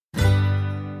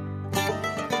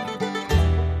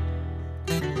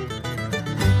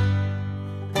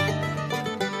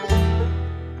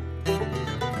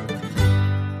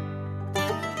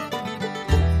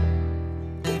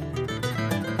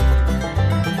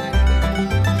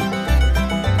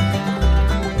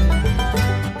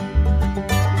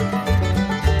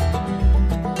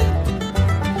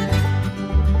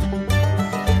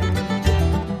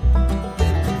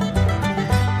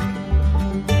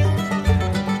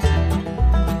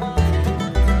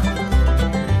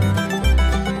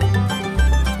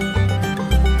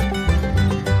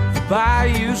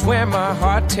is where my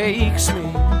heart takes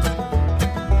me.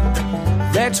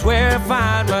 That's where I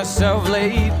find myself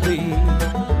lately,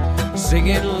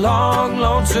 singing long,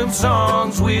 lonesome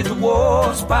songs with the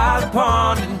wolves by the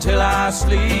pond until I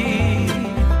sleep.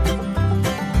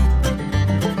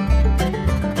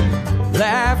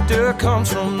 Laughter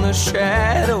comes from the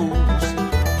shadows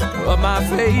of my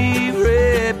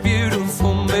favorite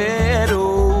beautiful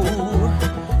meadow,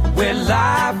 where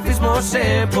life is more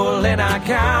simple and I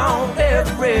count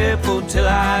every ripple till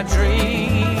I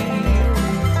dream.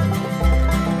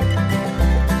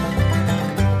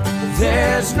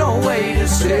 There's no way to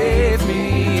save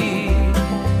me,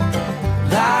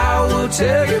 I will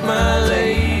tell you, my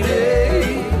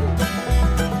lady.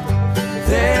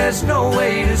 There's no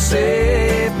way to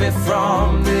save me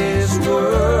from this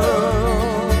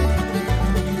world,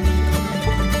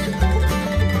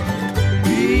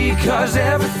 because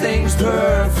everything's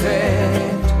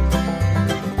perfect.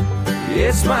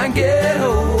 It's my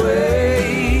getaway.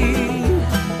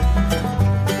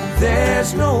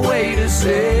 There's no way to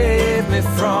save me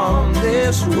from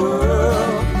this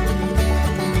world.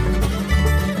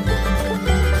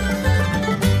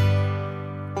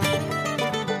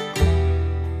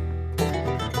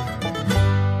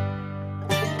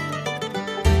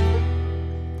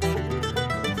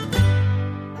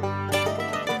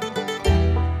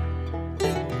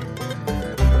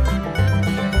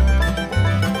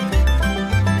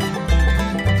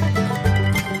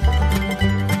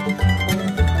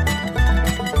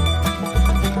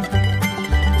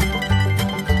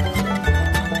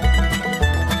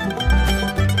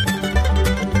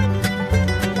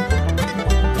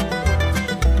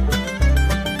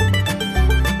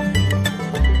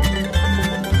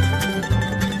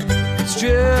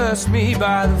 Just me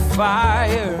by the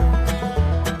fire.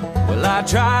 Well, I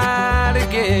try to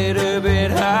get a bit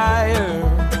higher,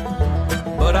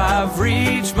 but I've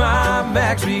reached my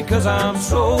max because I'm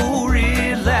so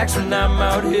relaxed when I'm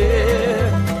out here.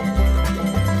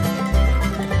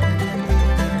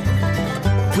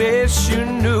 Wish you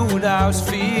knew what I was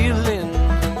feeling.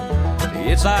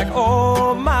 It's like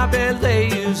all my bed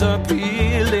layers are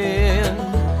peeling.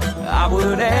 I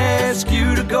would ask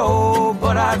you to go,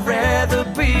 but I'd rather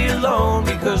be alone,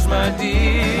 because my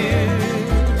dear,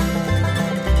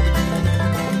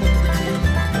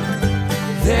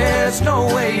 there's no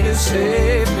way to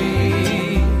save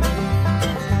me.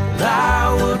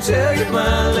 I will tell you,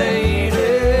 my lady,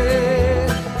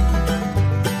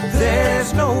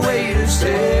 there's no way to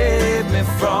save me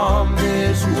from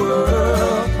this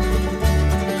world,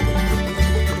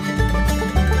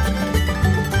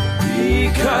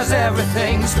 because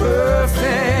everything's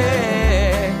perfect.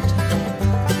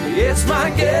 It's my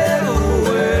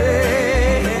getaway.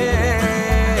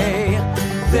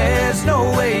 There's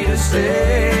no way to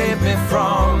save me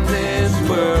from this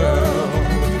world.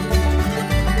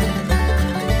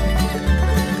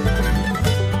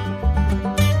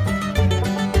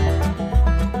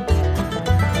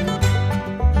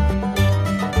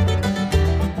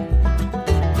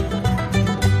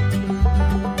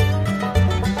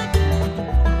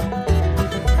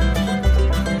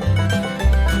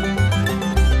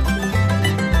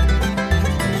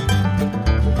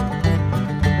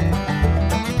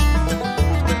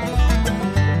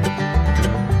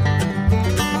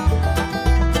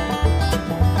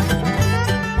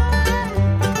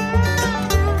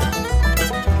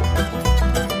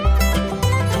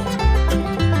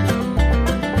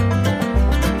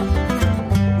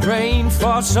 Rain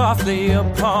falls softly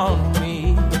upon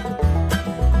me.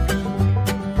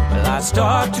 Well, I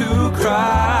start to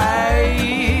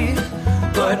cry,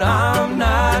 but I'm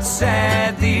not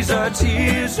sad. These are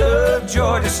tears of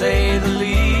joy, to say the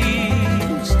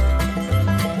least.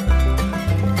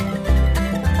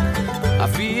 I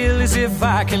feel as if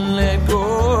I can let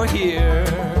go here.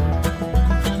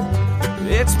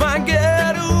 It's my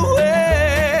getaway.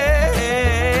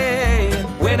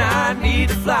 When I need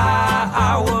to fly,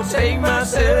 I will take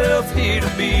myself here to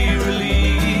be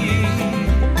relieved.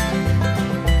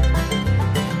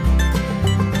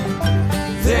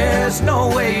 There's no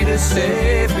way to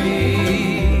save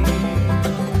me.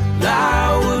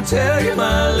 I will tell you,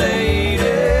 my lady,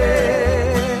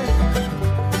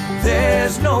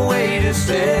 there's no way to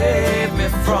save me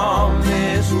from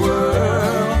this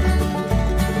world,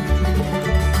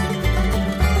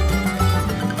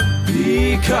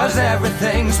 because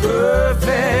everything's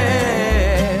perfect.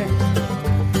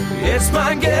 It's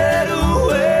my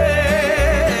getaway.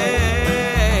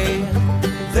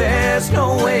 There's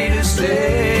no way to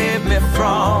save me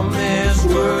from this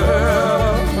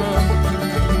world.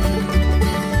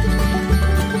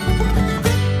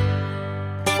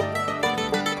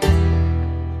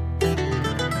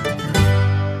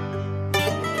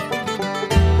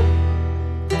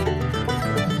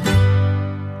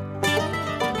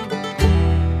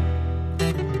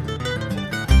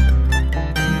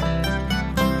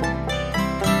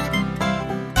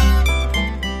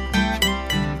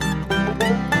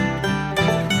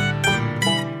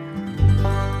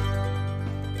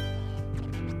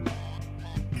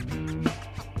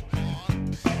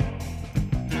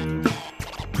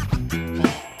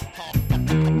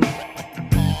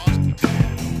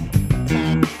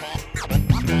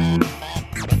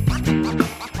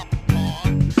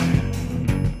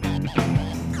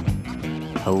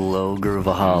 Hello,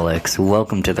 Grooveaholics.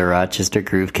 Welcome to the Rochester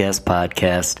Groovecast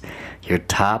podcast, your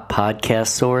top podcast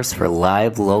source for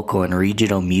live, local, and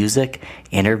regional music,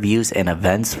 interviews, and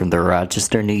events from the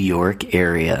Rochester, New York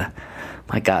area.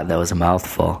 My God, that was a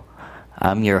mouthful.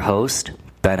 I'm your host,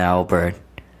 Ben Albert.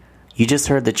 You just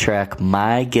heard the track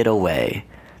My Getaway,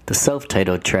 the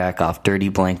self-titled track off Dirty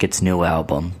Blanket's new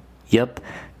album. Yep,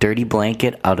 Dirty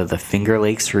Blanket out of the Finger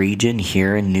Lakes region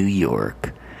here in New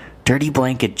York. Dirty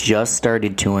Blanket just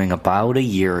started touring about a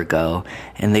year ago,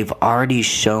 and they've already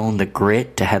shown the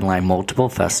grit to headline multiple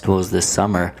festivals this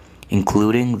summer,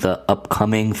 including the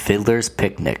upcoming Fiddler's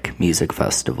Picnic Music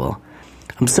Festival.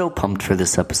 I'm so pumped for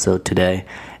this episode today,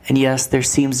 and yes, there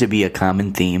seems to be a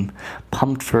common theme,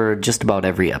 pumped for just about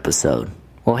every episode.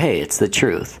 Well, hey, it's the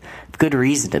truth. Good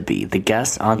reason to be. The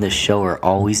guests on this show are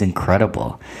always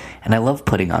incredible, and I love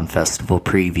putting on festival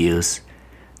previews.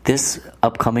 This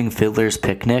upcoming Fiddler's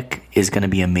Picnic is going to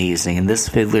be amazing, and this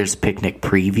Fiddler's Picnic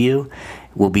preview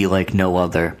will be like no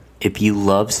other. If you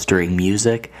love string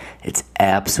music, it's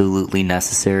absolutely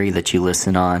necessary that you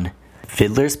listen on.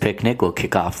 Fiddler's Picnic will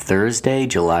kick off Thursday,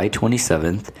 July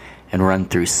 27th, and run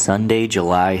through Sunday,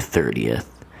 July 30th.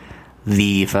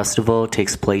 The festival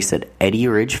takes place at Eddy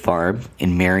Ridge Farm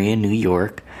in Marion, New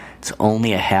York. It's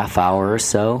only a half hour or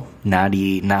so, not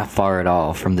far at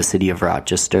all from the city of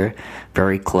Rochester,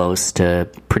 very close to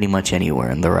pretty much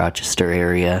anywhere in the Rochester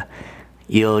area.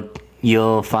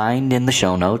 You'll find in the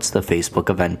show notes the Facebook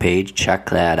event page.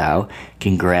 Check that out. You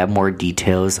can grab more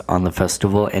details on the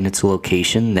festival and its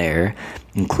location there,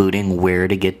 including where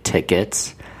to get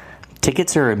tickets.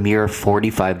 Tickets are a mere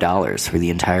 $45 for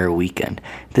the entire weekend.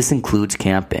 This includes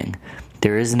camping.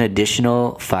 There is an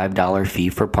additional $5 fee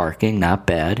for parking, not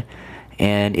bad.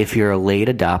 And if you're a late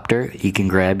adopter, you can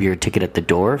grab your ticket at the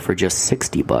door for just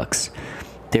 $60.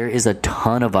 There is a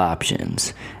ton of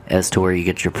options as to where you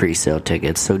get your pre-sale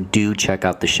tickets, so do check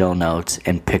out the show notes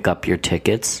and pick up your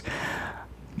tickets.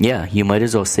 Yeah, you might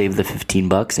as well save the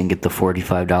 $15 and get the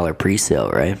 $45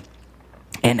 pre-sale, right?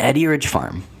 And Eddy Ridge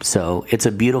Farm, so it's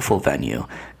a beautiful venue,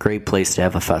 great place to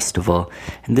have a festival,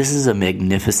 and this is a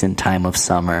magnificent time of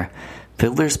summer.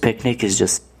 Fiddler's Picnic is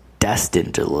just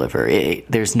destined to deliver.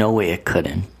 There's no way it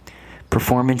couldn't.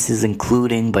 Performances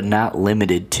including, but not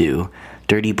limited to,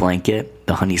 Dirty Blanket,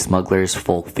 The Honey Smugglers,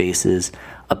 Folk Faces,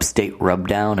 Upstate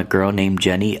Rubdown, A Girl Named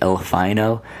Jenny,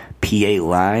 Elfino, PA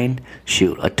Line,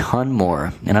 a ton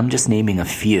more, and I'm just naming a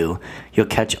few. You'll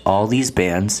catch all these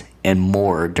bands and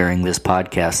more during this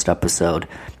podcast episode.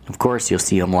 Of course, you'll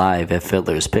see them live at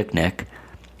Fiddler's Picnic.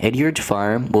 Eddy Ridge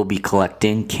Farm will be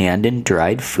collecting canned and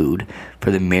dried food for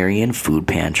the Marion Food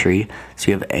Pantry, so if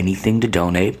you have anything to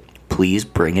donate, please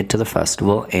bring it to the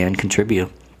festival and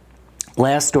contribute.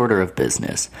 Last order of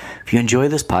business. If you enjoy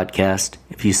this podcast,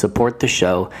 if you support the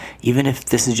show, even if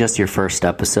this is just your first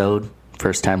episode,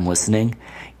 first time listening,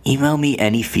 email me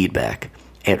any feedback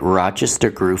at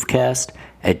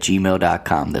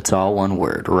rochestergroovecast@gmail.com. That's all one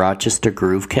word,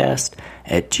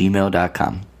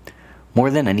 rochestergroovecast@gmail.com. More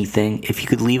than anything, if you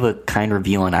could leave a kind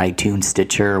review on iTunes,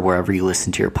 Stitcher, or wherever you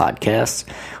listen to your podcasts, it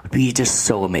would be just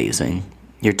so amazing.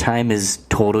 Your time is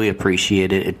totally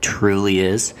appreciated. It truly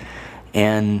is.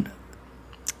 And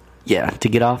yeah, to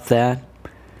get off that,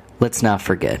 let's not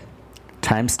forget,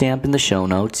 timestamp in the show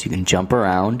notes. You can jump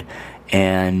around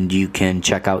and you can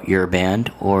check out your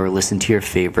band or listen to your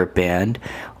favorite band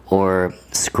or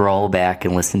scroll back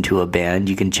and listen to a band.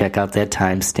 You can check out that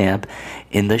timestamp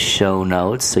in the show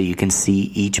notes so you can see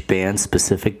each band's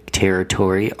specific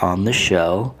territory on the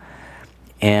show.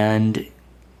 And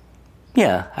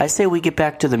yeah, I say we get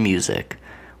back to the music.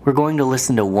 We're going to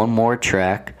listen to one more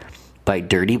track by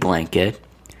Dirty Blanket.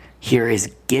 Here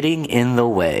is Getting in the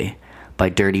Way by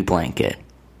Dirty Blanket.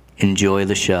 Enjoy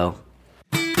the show.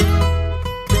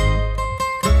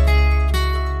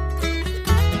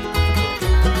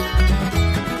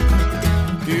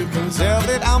 Tell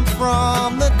that I'm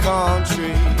from the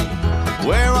country,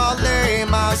 where I lay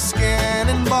my skin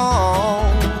and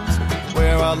bones,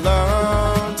 where I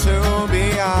learned to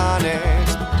be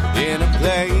honest, in a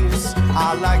place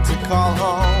I like to call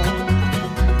home.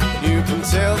 You can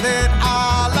tell that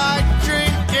I like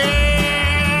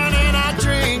drinking, and I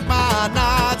drink my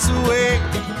nights away,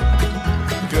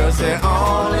 'cause the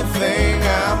only thing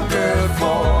I'm good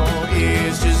for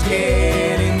is just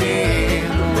getting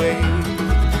in the way.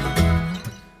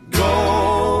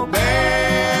 Go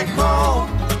back home,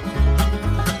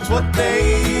 it's what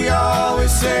they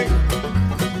always say.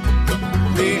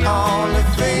 The only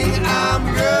thing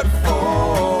I'm good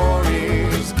for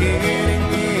is getting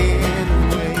in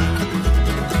the way.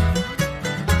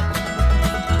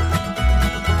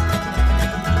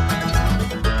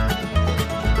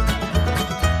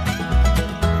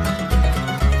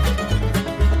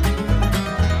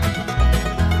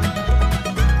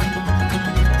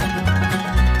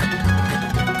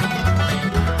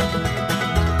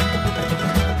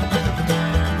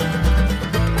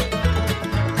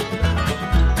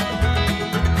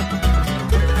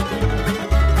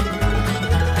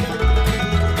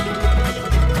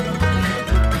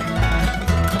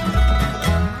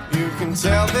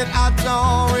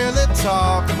 don't really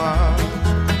talk much,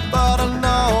 but I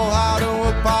know how to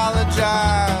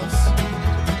apologize.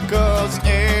 'Cause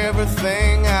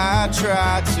everything I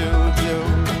try to do,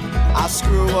 I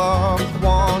screw up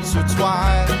once or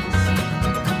twice.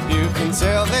 You can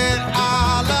tell that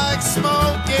I like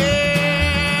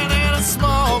smoking, and I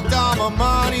smoked all my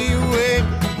money away.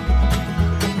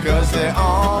 'Cause the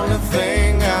only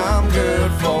thing I'm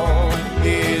good for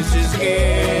is just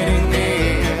getting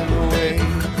in the way.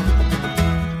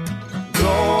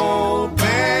 Go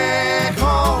back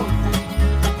home,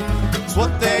 it's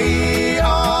what they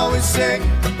always say.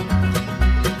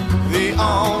 The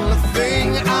only thing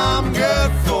I'm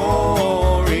good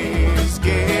for is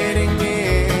getting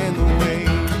in the way.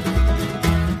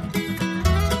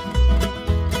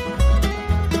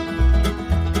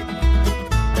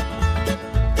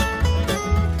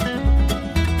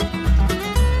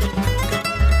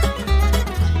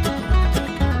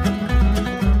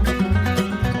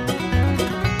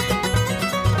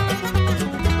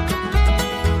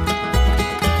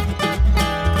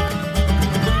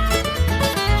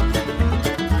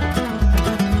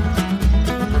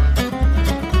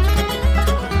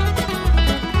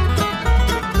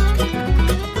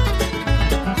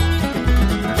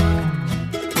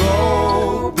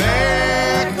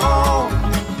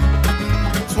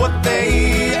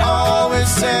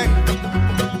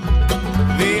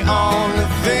 The only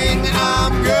thing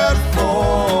I'm good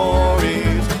for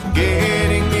is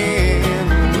getting in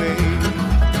the way.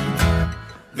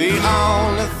 The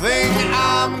only thing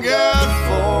I'm good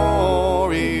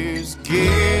for is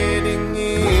getting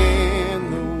in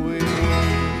the way.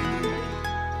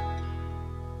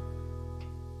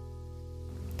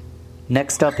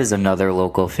 Next up is another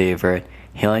local favorite,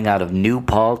 hailing out of New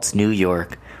Paltz, New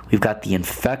York. We've got the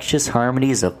infectious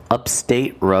harmonies of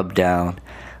Upstate Rubdown.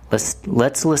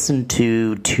 Let's listen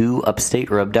to 2 Upstate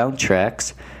Rubdown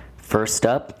tracks. First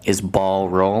up is Ball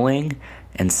Rolling,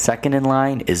 and second in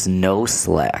line is No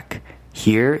Slack.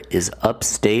 Here is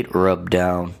Upstate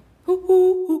Rubdown.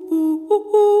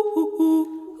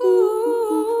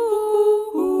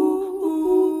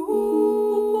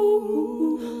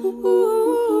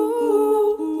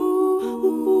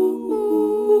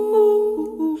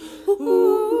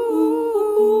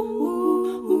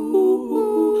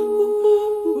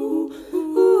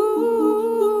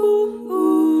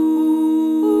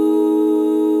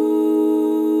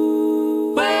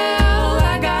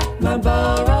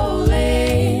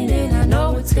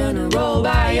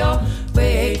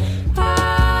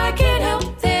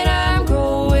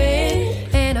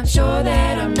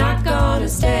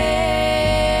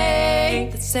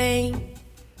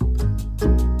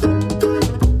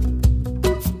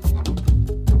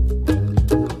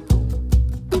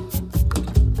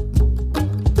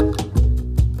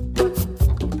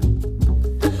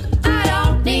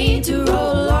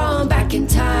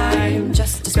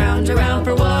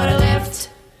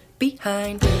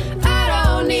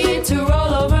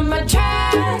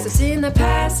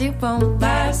 It won't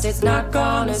last, it's not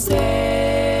gonna stay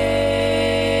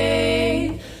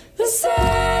the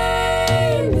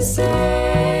same, the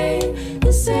same,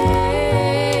 the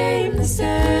same, the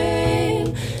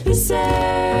same, the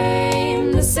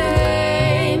same, the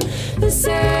same, the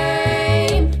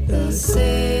same, the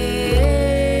same,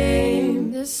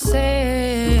 the same.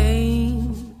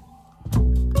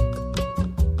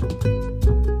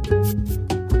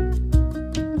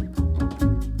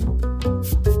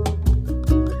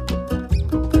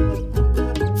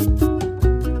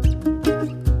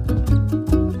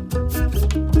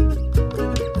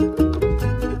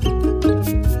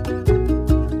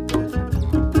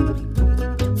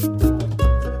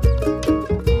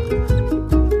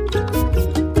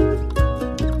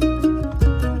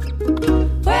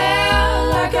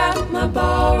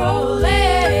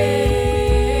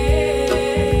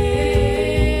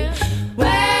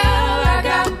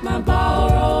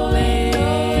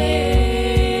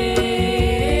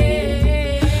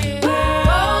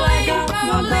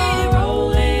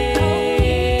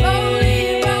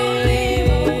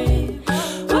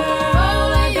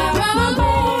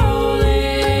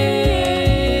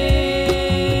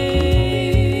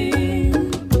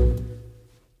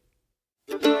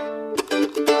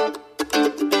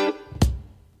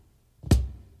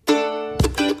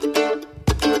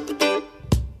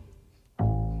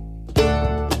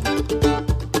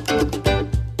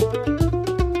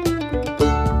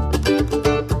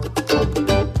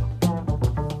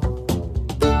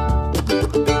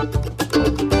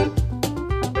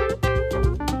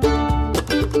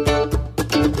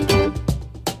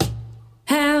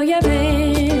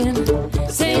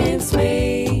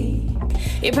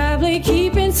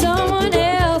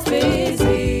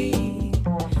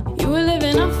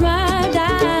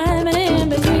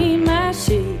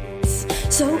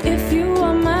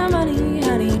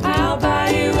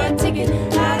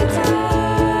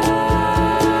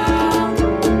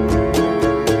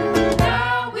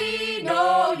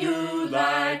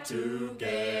 like to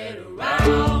get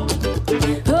around.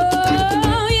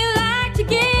 Oh, you like to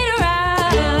get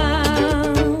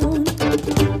around.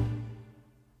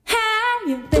 Have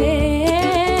you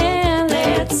been?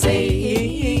 Let's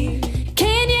see.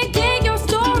 Can you get your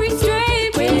story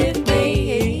straight with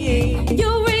me?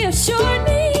 You reassured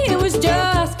me it was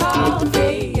just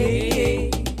coffee.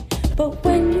 But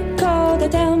when you called to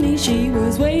tell me she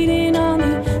was waiting on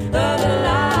the other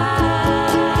line,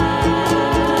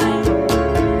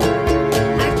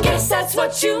 I guess that's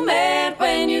what you meant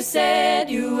when you said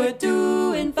you were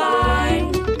doing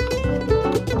fine.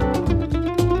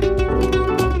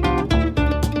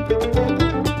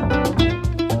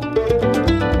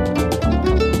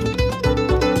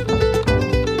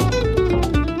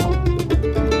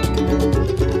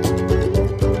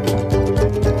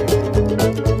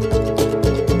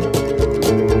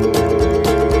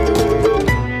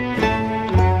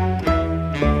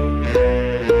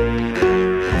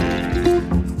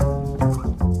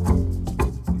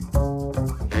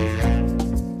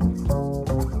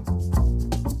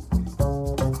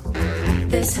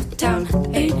 This town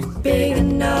ain't big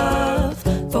enough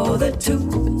for the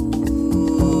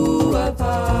two of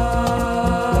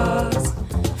us.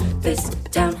 This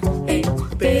town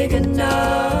ain't big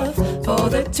enough for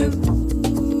the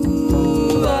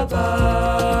two of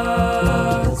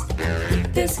us.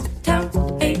 This town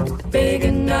ain't big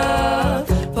enough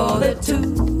for the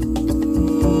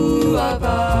two of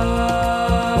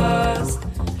us.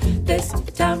 This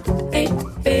town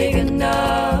ain't big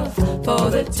enough for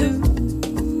the two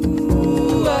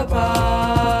of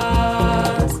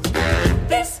us.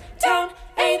 This town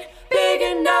ain't big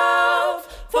enough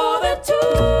for the two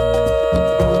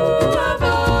of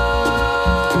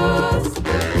us.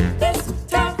 This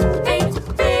town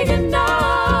ain't big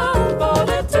enough for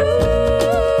the two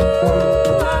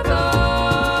of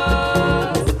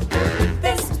us.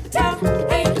 This town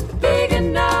ain't big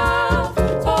enough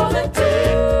for the two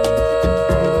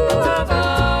of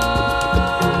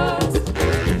us.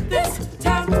 This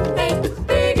town ain't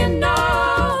big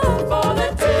enough for the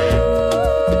two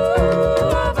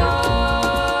of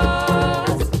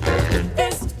us.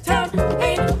 This town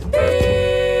ain't big.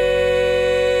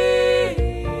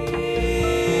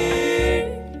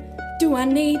 Do I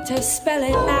need to spell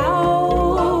it out?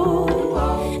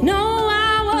 No,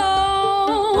 I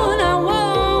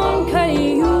won't cut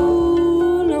you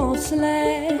no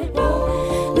slack.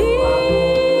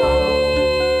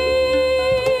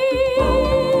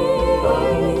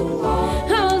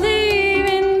 I'll leave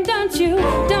and don't you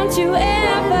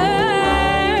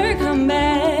ever come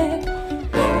back.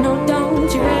 No,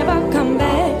 don't you ever come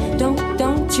back.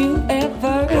 Don't you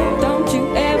ever, don't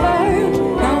you ever,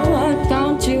 no,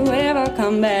 don't you ever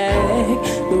come back.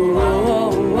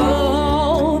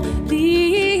 Oh,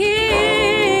 leave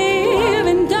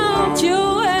and don't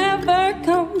you ever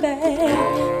come back.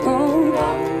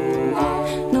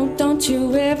 Oh, no, don't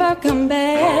you ever come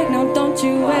back. No, don't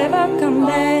you ever come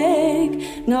back.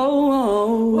 No.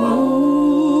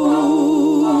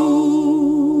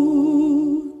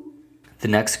 The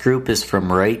next group is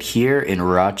from right here in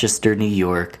Rochester, New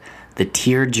York, the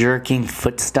tear-jerking,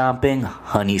 foot-stomping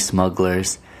Honey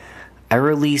Smugglers. I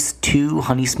released 2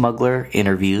 Honey Smuggler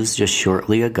interviews just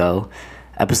shortly ago.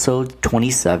 Episode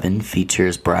 27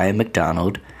 features Brian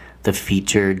McDonald, the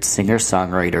featured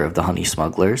singer-songwriter of the Honey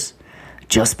Smugglers.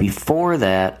 Just before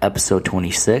that, episode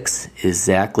 26 is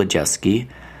Zach Lejeski,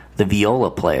 the viola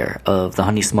player of the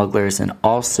Honey Smugglers, and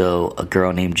also a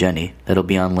girl named Jenny that'll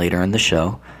be on later in the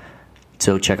show.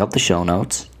 So check out the show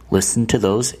notes. Listen to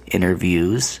those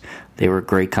interviews. They were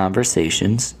great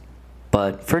conversations.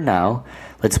 But for now,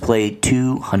 let's play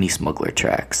 2 Honey Smuggler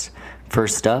tracks.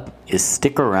 First up is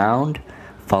Stick Around,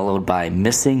 followed by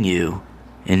Missing You.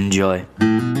 Enjoy.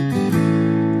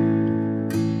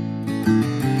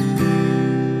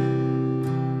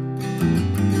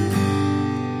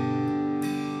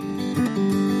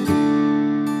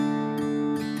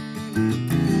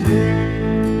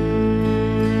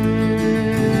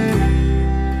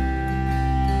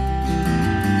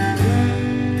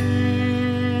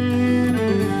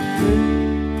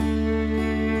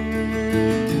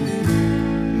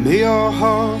 May our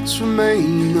hearts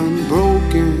remain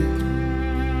unbroken.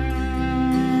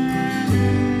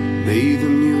 May the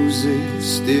music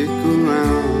stick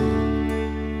around.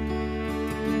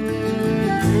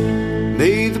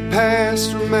 May the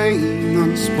past remain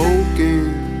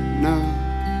unspoken now.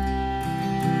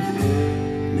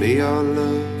 May our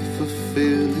love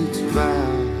fulfill its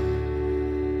vow.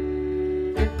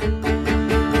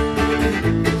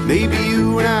 Maybe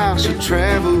you and I should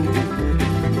travel,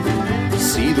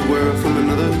 see the world from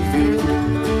another view,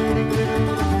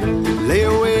 lay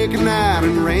away out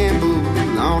and ramble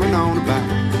on and on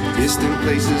about distant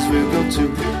places we'll go to.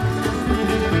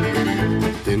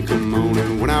 Then come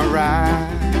morning when I rise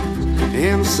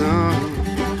and the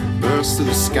sun bursts through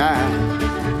the sky,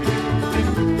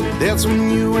 that's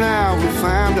when you and I will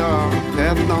find our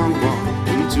path along the wall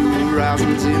into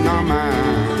horizons in our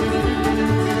mind.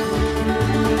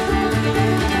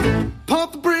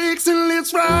 Pump the brakes and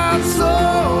let's ride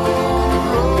slow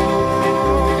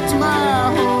to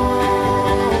my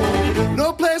home.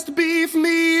 No place to be for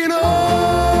me, and oh,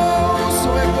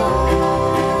 so it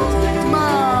goes to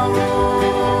my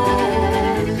road.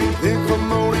 Then come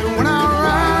morning when I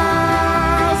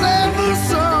rise and the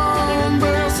sun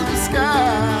bursts through the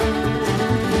sky.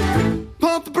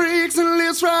 Pump the brakes and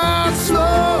let's ride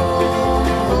slow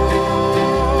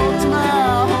to my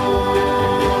home.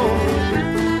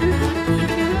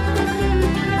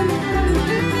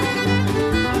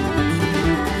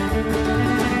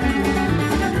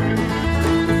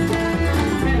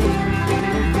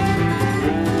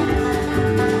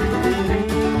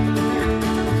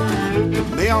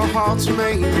 May our hearts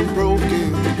remain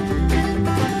broken.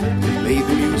 May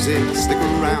the music stick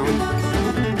around.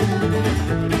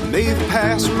 May the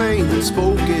past remain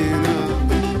unspoken of.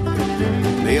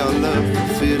 May our love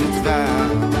fulfill its vow.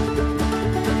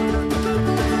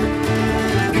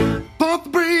 Pump the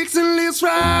brakes and let's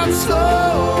ride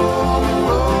slow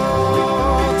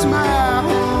to my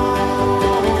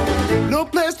home. No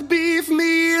place to be for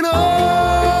me, and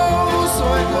oh, so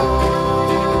it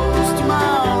goes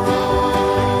tomorrow.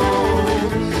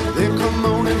 Then come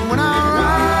morning when I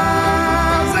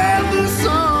rise and the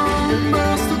sun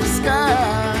bursts through the sky.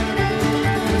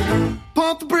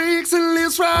 Pump the brakes and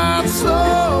let's ride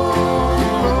slow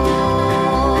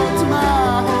to my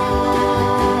home.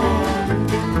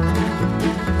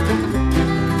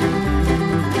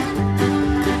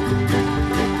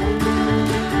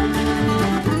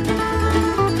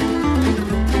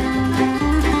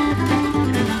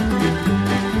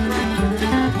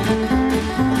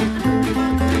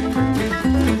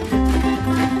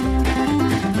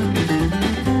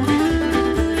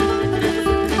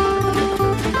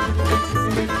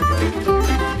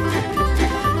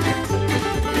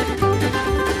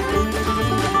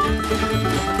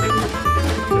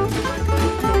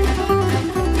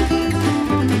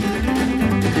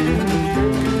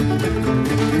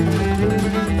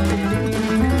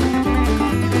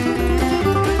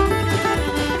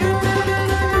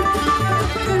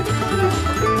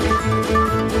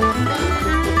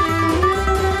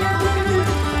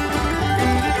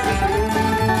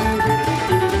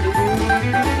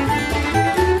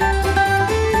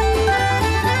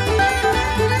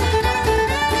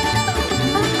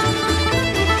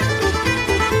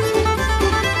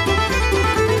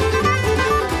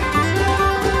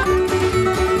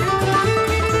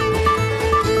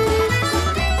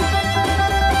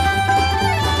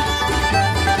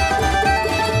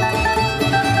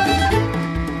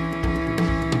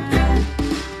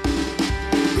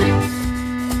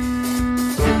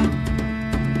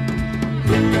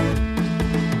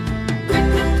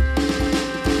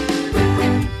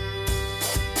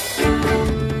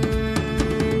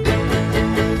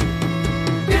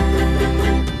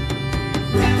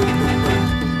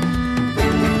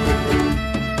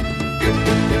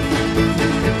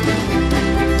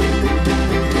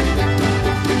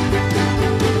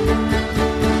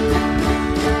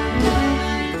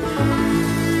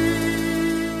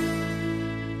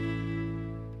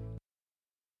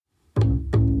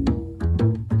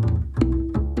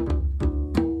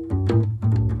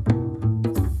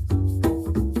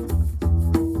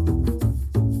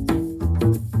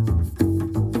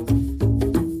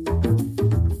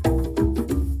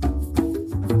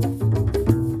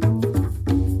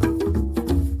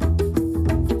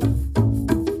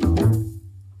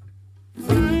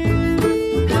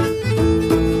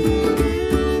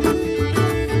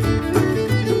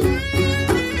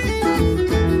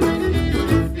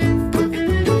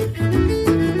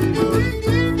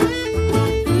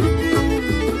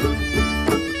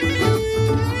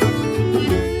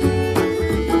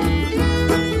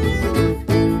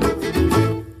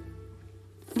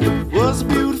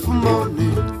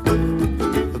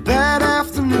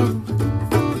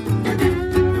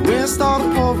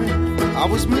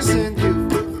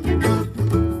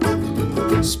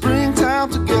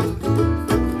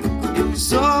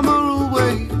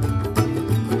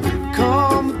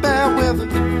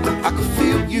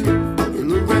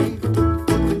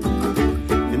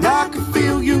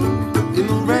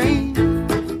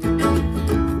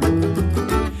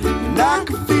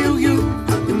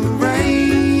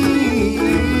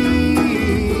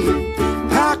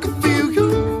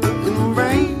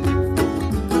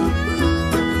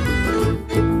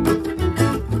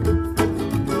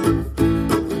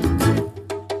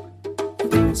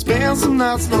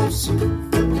 nights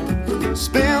lonesome,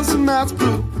 spend some nights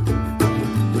blue,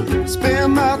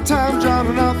 spend my time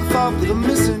drowning out the thought that I'm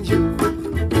missing you.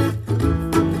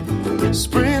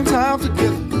 Springtime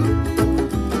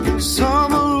together,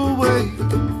 summer away.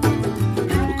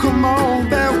 Well, come on,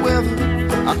 bad weather,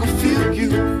 I can feel you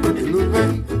in the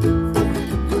rain,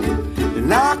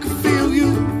 and I can feel you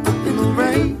in the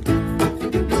rain.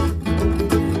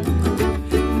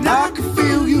 I can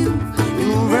feel you in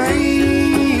the rain.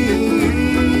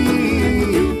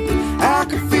 I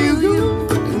can feel you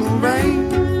in the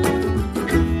rain.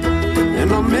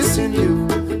 And I'm missing you.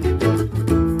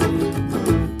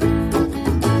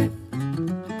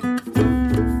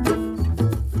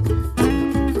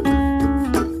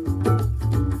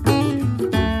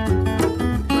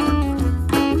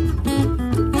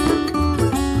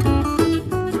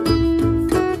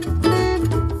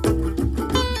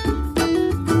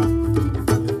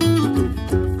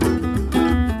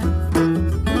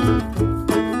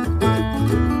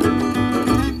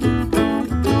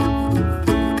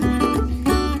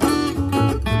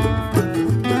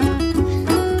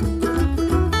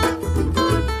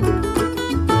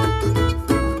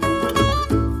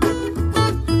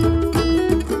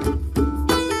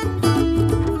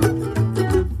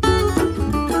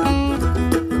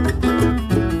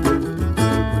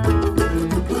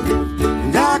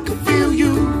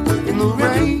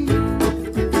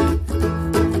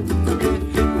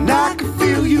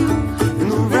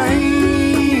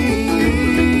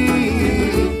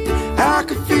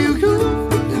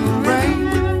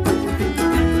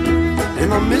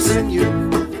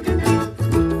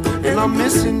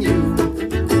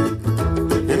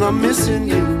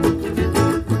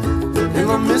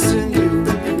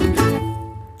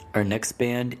 Our next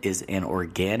band is an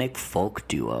organic folk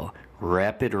duo,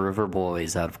 Rapid River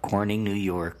Boys out of Corning, New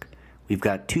York. We've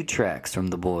got 2 tracks from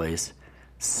the boys,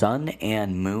 Sun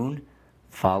and Moon,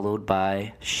 followed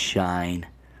by Shine.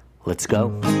 Let's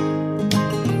go.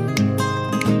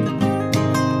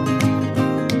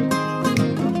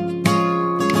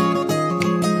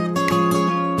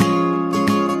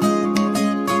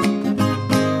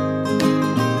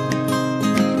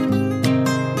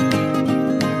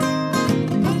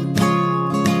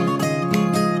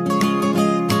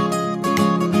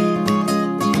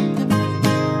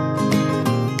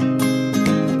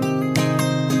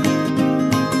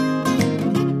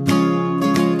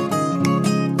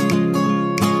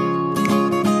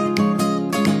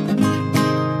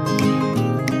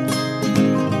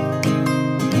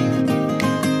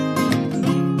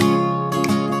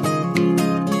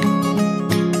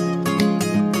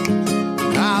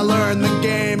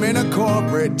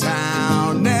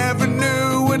 Town, never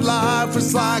knew what life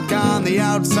was like on the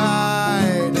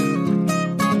outside.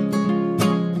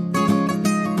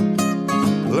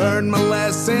 Learned my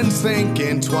lessons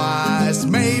thinking twice.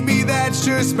 Maybe that's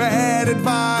just bad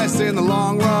advice in the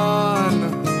long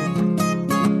run.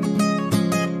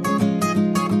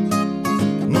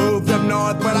 Moved up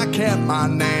north, but I kept my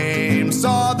name.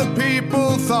 Saw the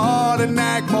people, thought and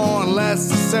act more or less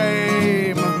the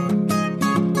same.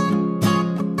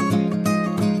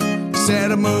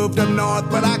 Said I moved up north,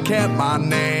 but I kept my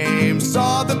name.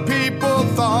 Saw the people,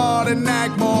 thought and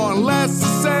act more or less the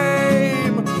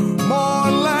same. More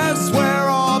or less, we're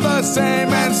all the same.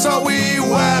 And so we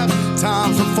wept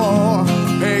times before,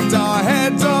 picked our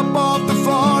heads up off the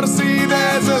floor to see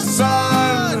there's a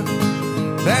sun.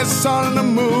 There's a sun and a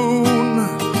moon.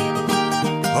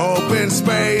 Open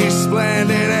space,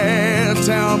 splendid air.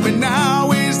 Tell me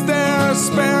now, is there a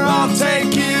spare? I'll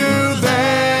take you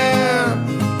there.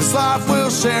 Life we'll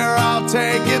share, I'll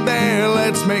take it there.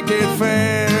 Let's make it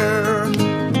fair.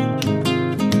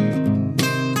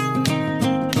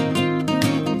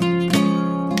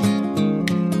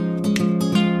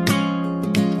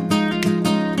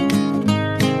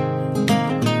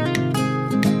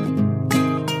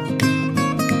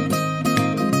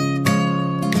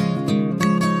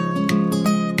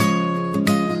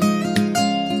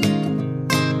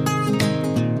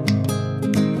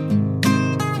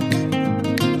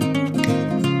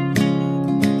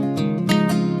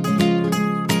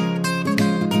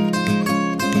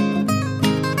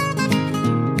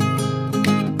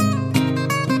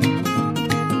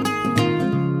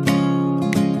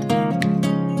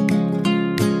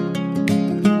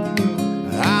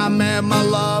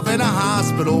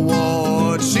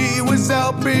 Ward. She was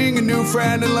helping a new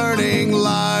friend and learning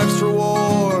life's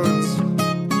rewards.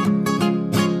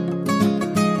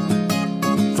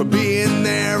 For being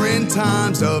there in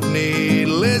times of need,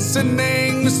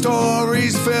 listening to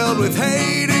stories filled with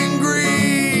hate and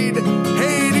greed,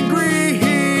 hate and greed.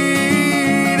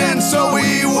 And so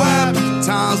we wept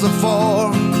times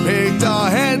before. Picked our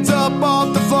heads up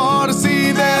off the floor to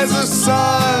see there's a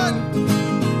sun.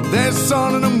 There's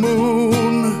sun and a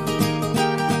moon.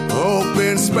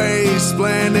 Open space,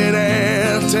 splendid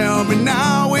air. Tell me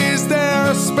now, is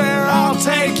there a spare? I'll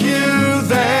take you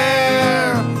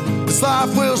there. This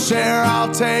life we'll share,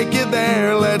 I'll take you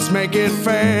there. Let's make it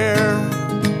fair.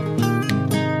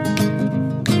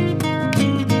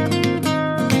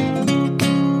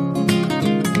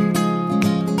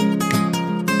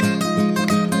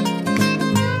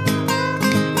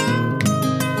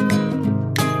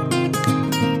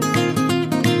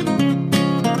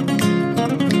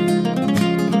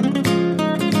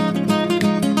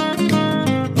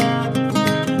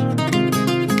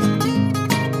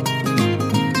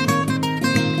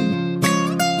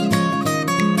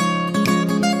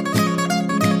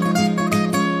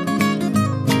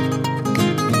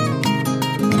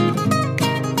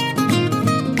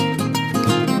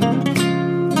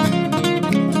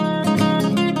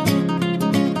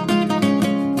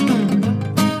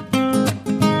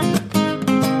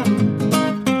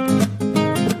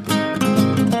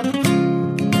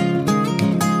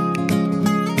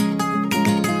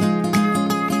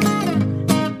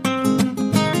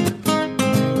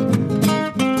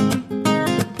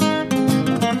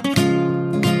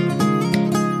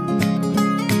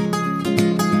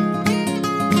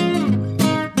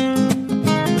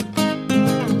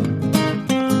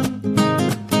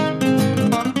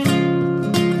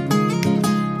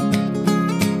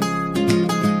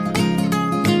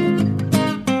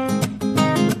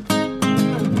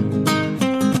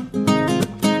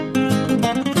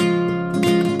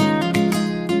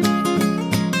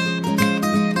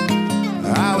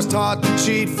 Taught to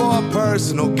cheat for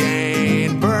personal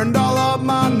gain. Burned all of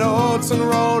my notes and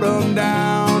wrote them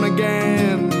down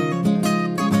again.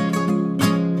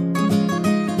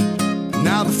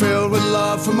 Now they're filled with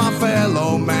love for my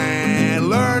fellow man.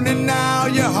 Learning now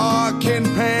your heart can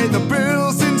pay the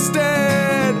bills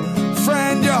instead.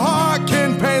 Friend, your heart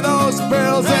can pay those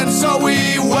bills. And so we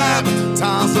wept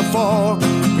times before.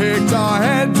 Picked our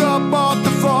heads up off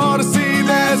the floor to see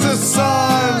there's a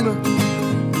sun.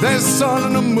 There's sun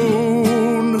and a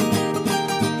moon.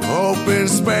 Open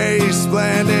space,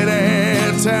 splendid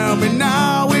air. Tell me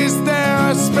now, is there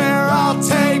a spare? I'll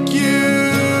take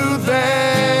you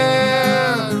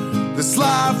there. This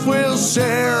life we'll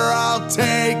share, I'll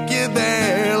take you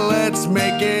there. Let's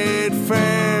make it fair.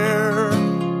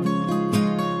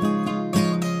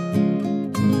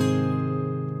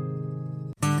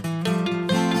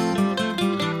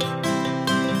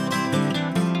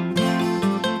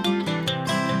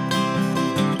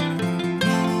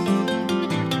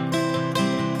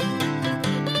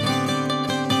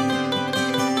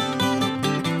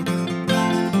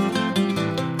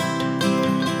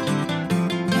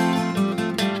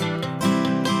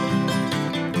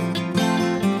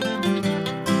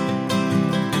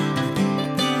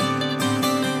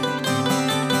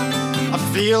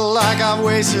 Feel like I've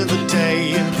wasted the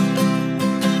day.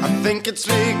 I think it's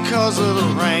because of the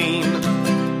rain.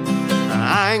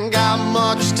 I ain't got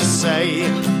much to say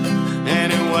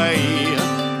anyway.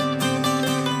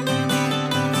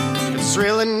 It's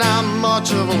really not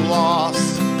much of a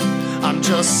loss. I'm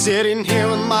just sitting here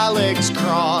with my legs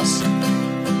crossed.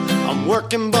 I'm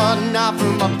working but not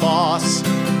for my boss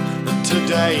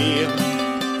today.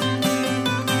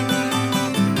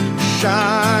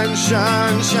 Shine,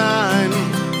 shine, shine.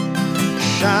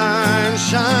 Shine,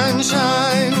 shine,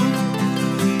 shine.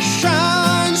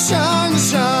 Shine, shine,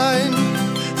 shine.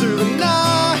 Through the night.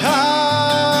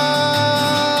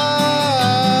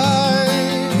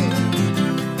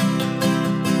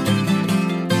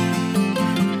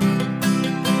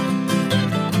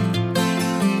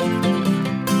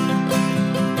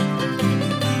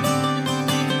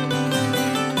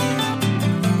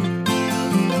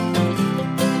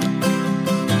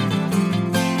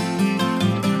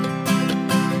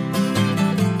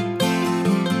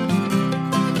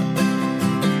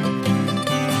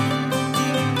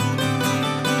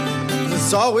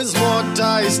 There's always more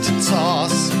dice to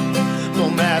toss. No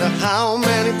matter how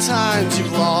many times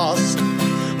you've lost,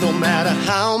 no matter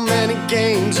how many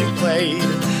games you've played,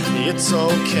 it's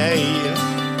okay.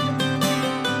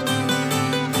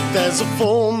 There's a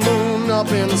full moon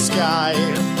up in the sky,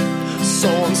 so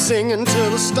I'm singing to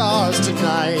the stars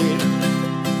tonight.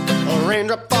 A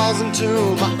raindrop falls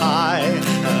into my eye,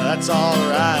 that's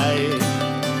alright.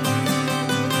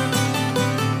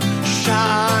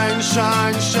 Shine,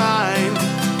 shine, shine.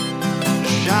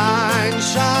 Shine,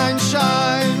 shine,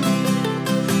 shine.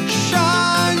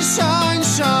 Shine, shine,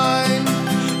 shine.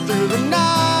 Through the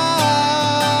night.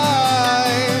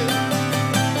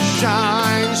 Shine.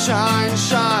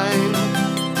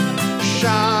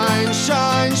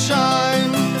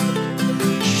 shine,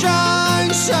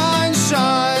 shine, shine, shine,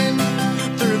 shine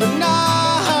through the night.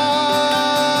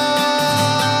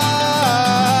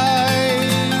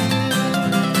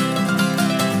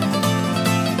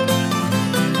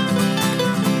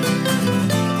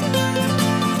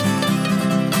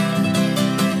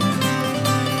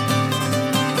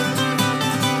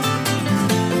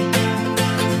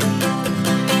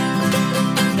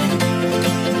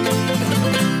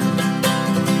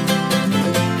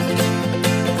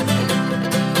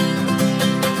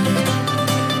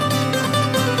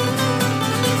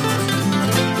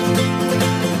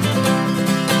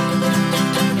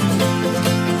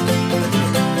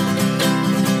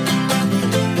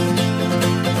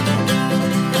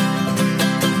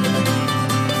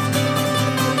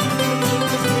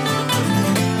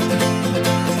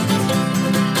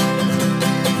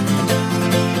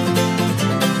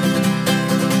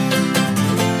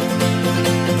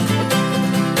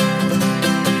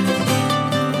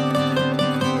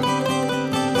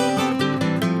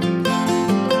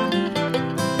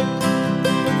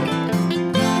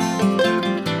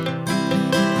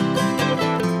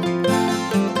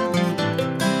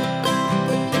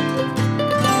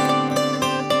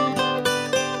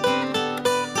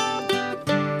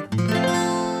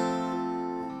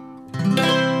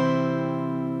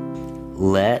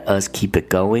 Let us keep it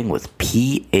going with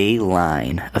PA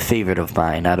Line, a favorite of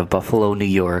mine out of Buffalo, New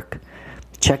York.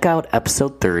 Check out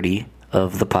episode 30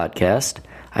 of the podcast.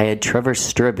 I had Trevor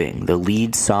Stribbing, the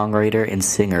lead songwriter and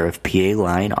singer of PA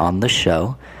Line, on the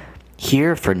show.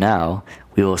 Here, for now,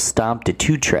 we will stomp to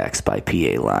 2 tracks by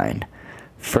PA Line.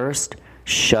 First,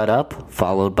 Shut Up,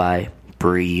 followed by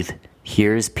Breathe.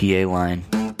 Here's PA Line.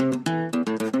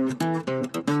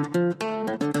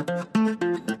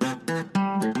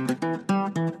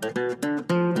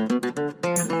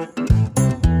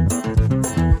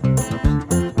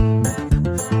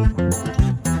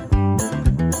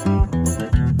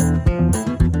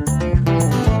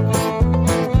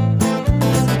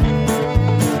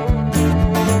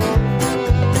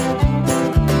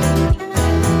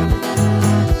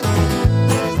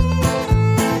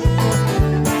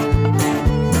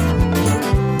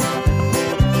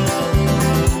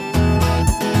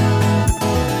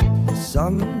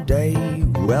 Someday,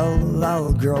 well,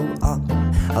 I'll grow up.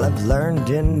 I'll have learned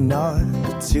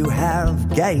enough to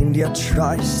have gained your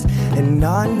trust. And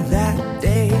on that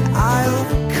day, I'll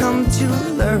come to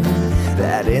learn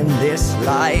that in this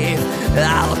life,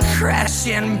 I'll crash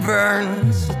and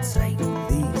burn. So take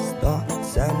these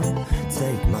thoughts and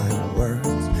take my words.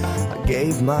 I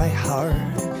gave my heart.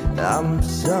 I'm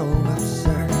so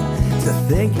absurd to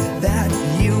think that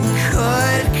you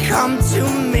could come to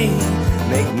me.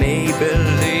 Make me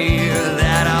believe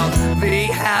that I'll be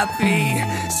happy.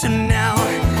 So now,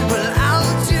 well,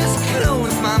 I'll just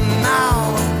close my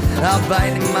mouth. I'll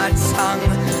bite my tongue.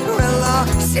 Well, I'll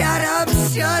shut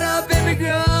up, baby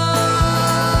girl.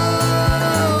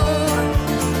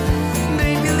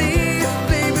 Make believe,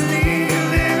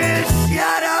 baby,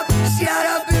 shut up,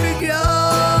 baby girl.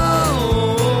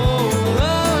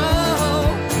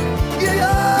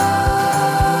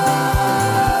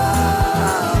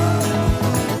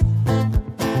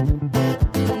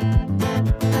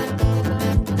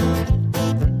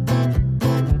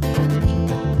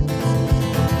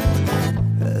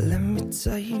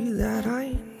 Tell you that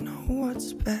I know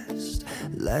what's best.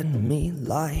 Let me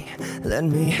lie, let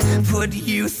me put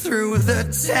you through the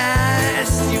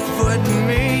test. You put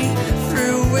me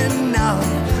through enough.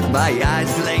 My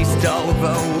eyes glazed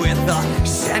over with the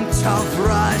scent of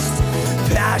rust.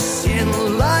 Passion,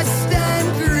 lust,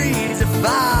 and greed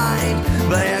defined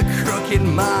by a crooked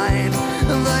mind,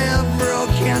 by a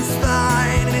broken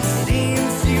spine. And it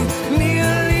seems you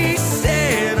nearly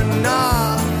said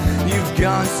enough. You've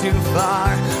gone too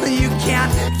far, you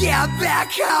can't get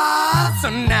back up. So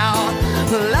now,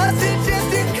 I'll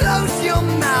suggest you close your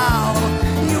mouth.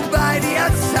 You bite your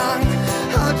tongue.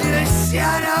 I'll just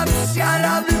shut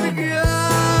up, baby girl.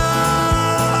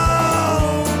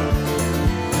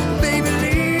 Baby,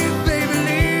 leave,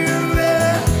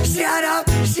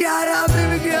 shut up,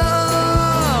 baby girl.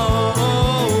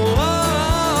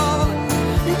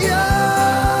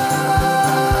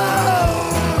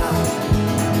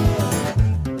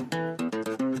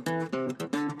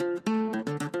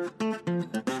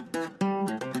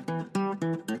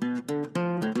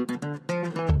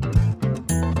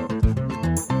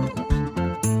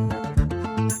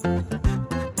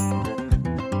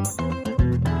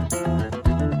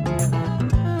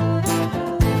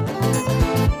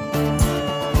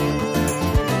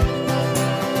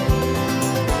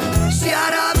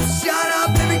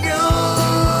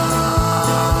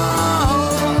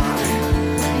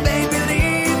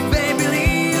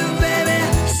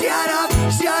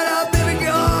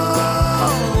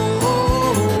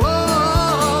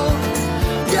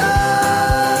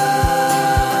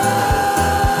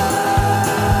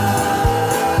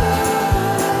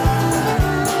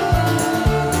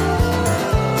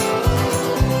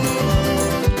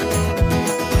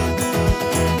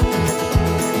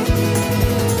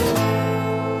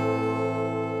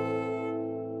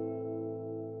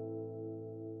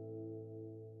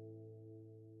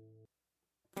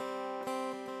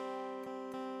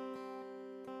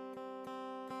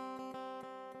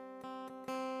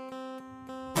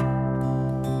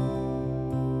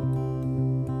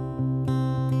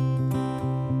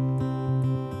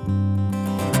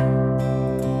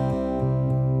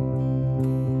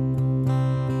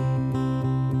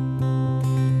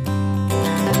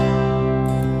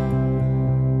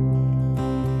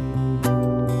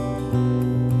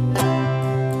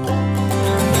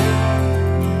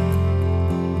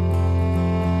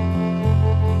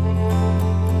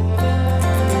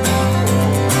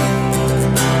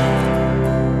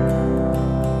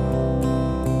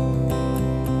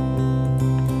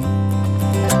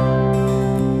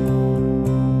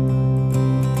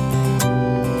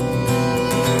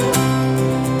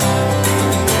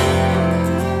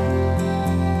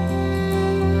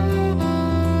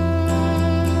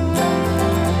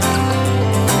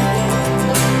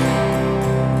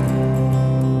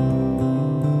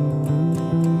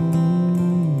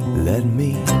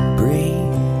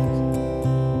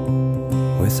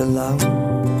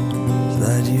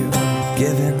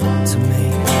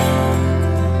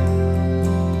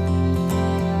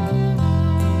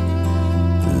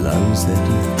 hands that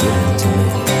you've given to me.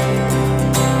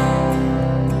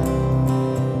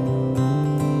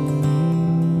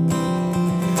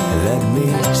 Let me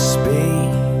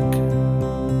speak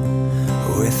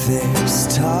with this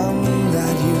tongue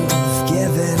that you've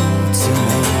given to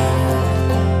me.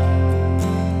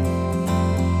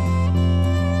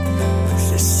 With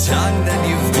this tongue that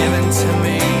you've given to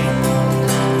me.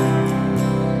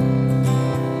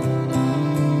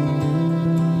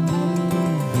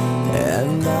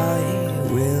 And I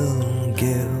will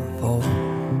give all.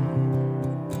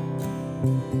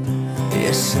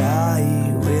 Yes, I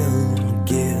will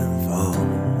give all.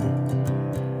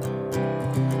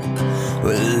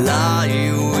 Well, I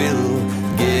will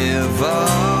give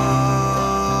all.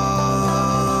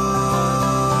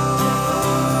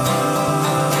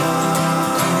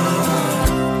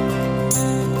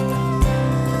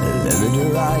 Living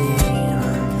right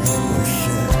with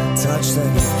the touch that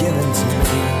you've given to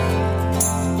me.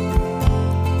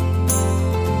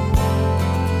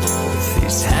 With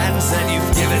these hands that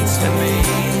you've given to me.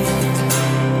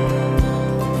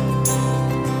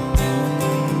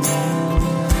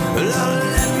 Lord,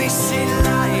 let me see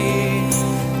light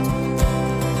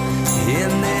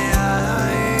in the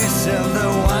eyes of the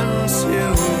ones who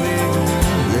believe.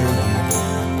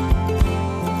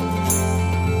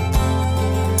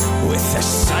 With the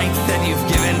sight that you've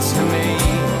given to me.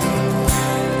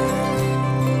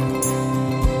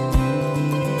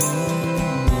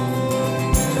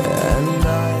 And I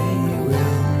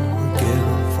will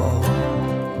give all.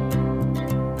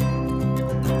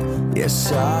 Yes,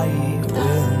 I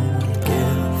will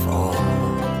give all.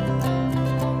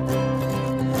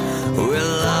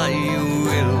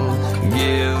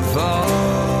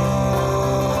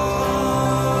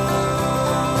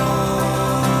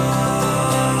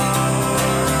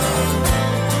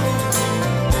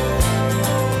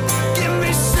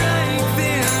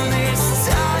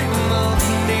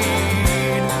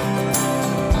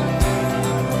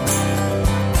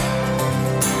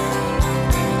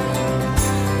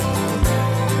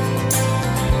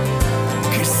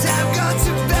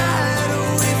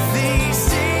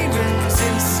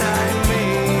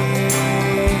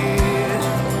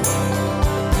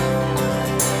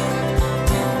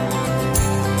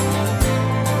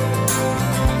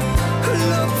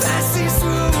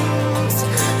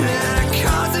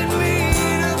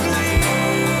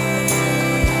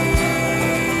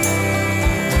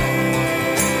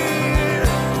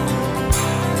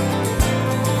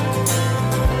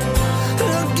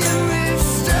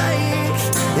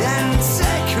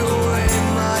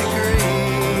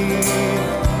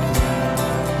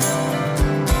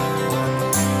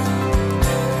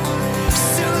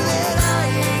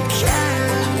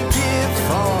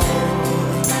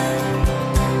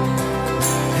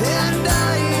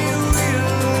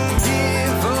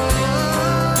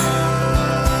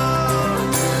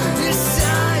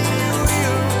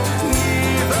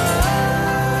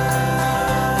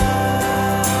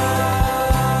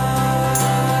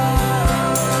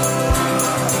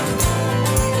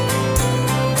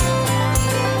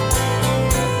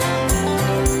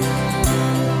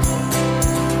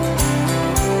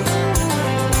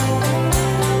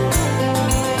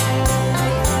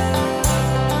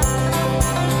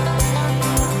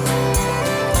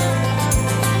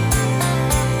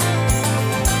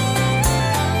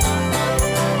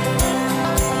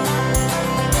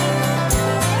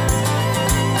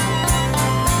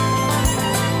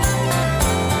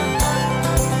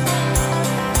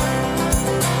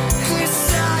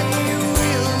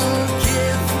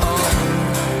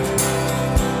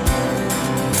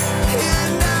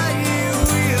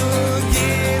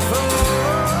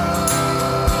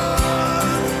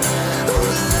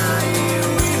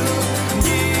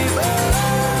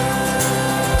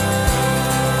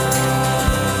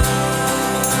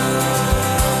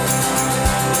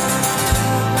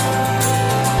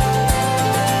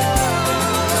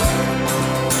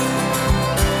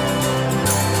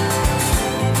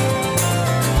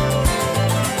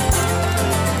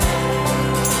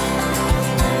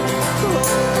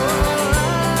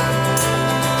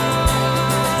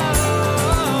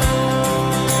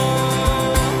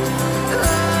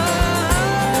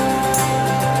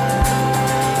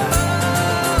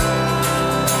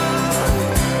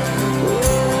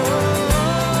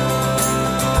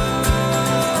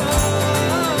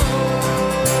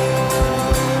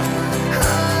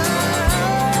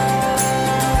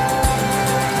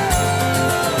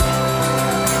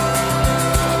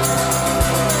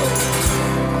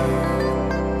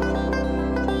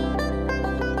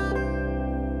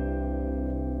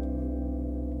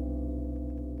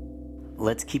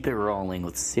 let's keep it rolling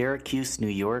with Syracuse, New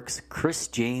York's Chris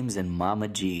James and Mama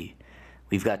G.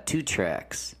 We've got 2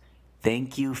 tracks.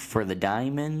 Thank You for the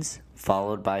Diamonds,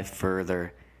 followed by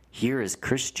Further. Here is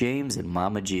Chris James and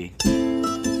Mama G.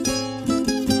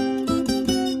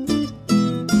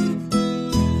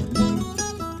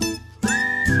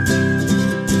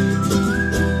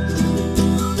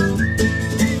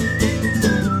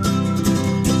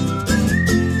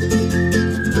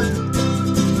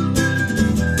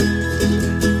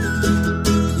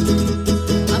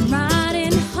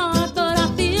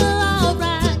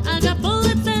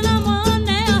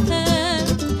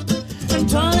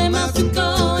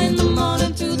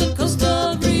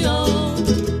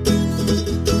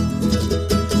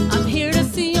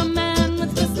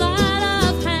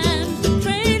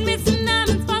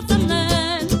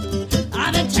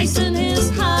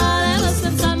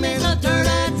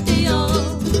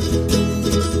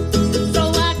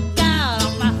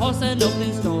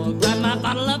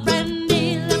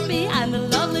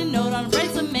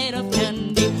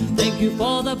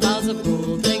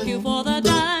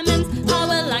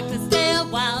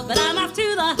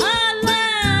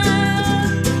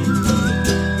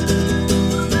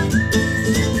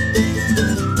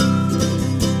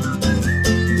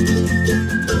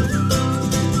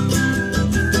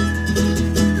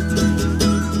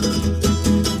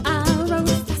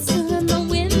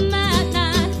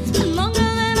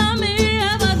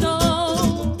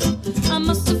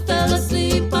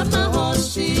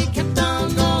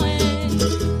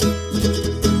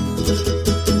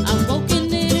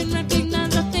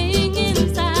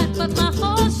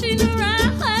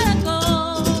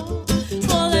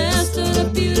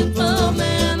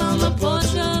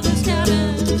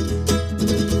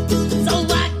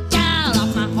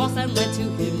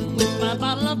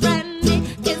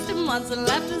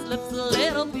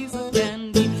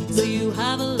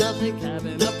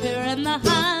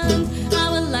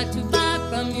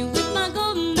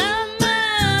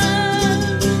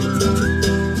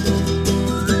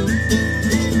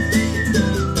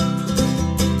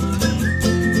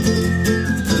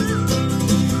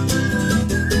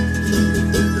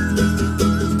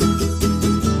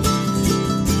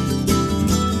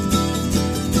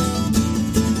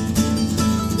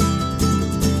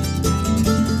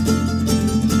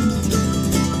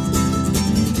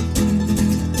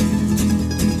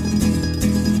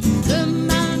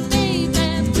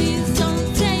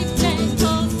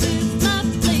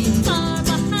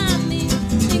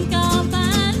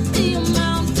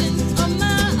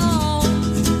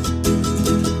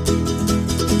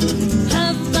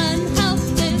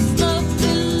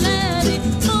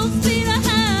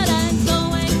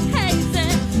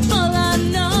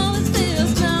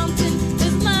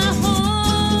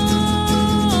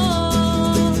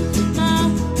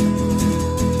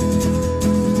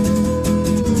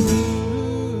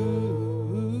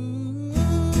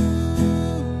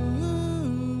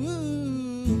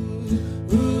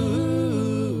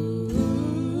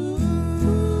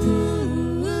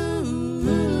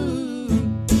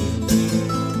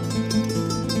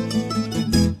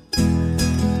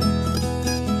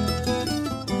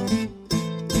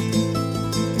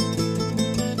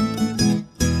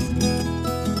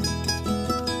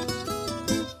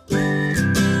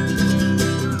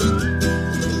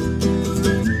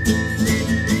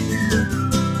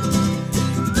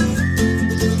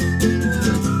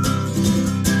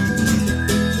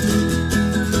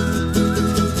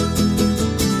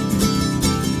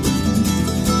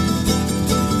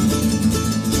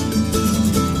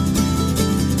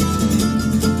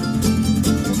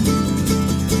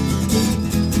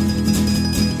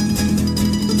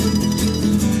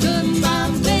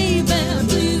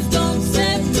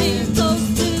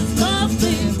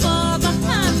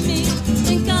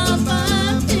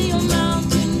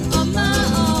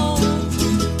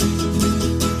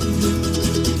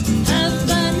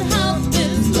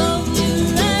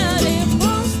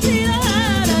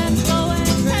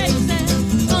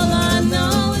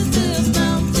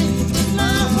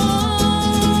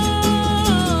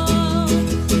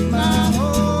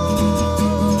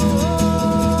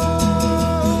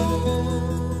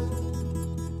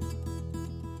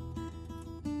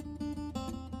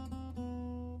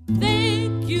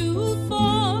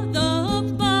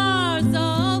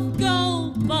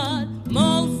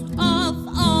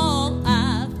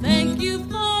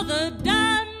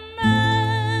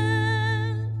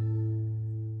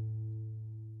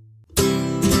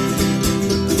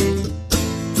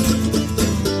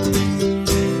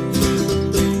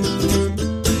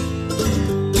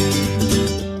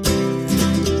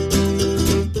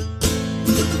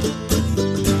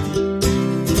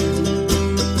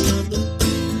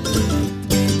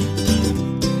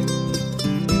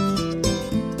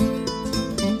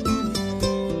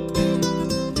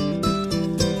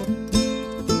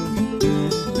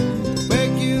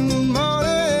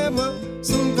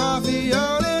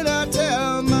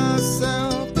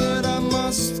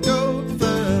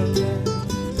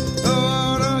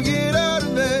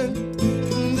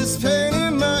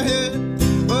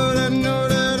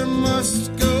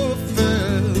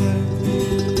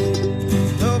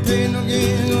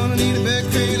 Gonna need a big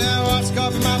crane now, watch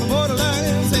coffee, my borderline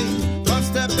and say, one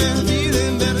step and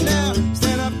feeling better now.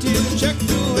 Stand up to the check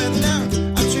through and now.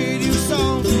 I'll trade you a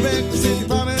song for breakfast if you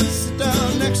promise to sit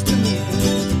down next to me.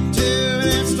 Tell me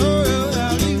that story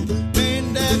about you,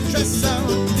 made that dress out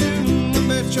of you. I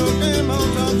bet your grandma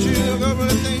taught you a couple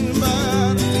of things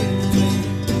about me.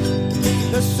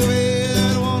 That's the way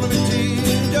that I wanna be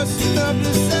treated, just enough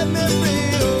to set me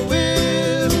free. Oh,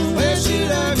 where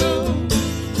should I go?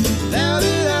 Now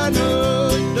that I know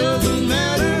it doesn't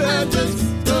matter, I just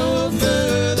go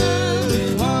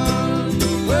further. One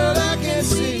world I can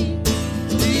see,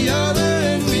 the other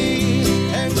and me,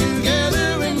 and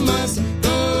together we must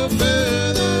go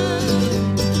further.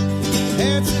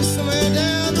 Heading somewhere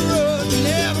down the road,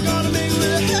 never gonna make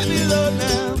with a heavy load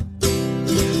now.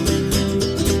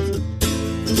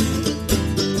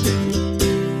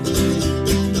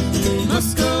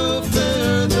 Must go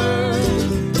further.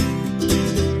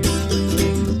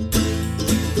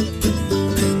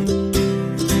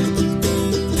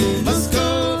 Must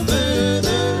go further.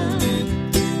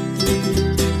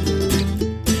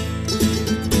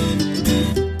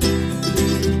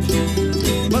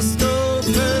 Must go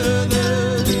further.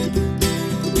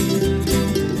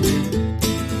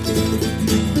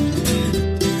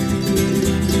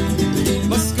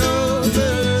 Must go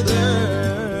further.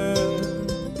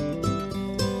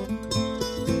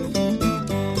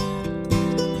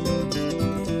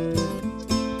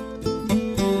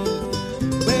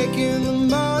 Wake in the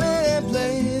morning and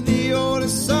play the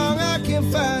oldest song I can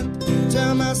find.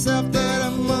 Tell myself that I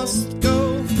must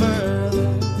go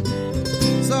further.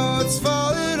 So it's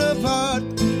falling apart.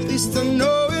 At least I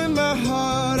know in my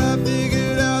heart I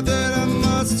figured out that I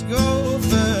must go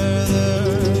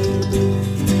further.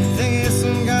 Thinking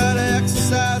some kind of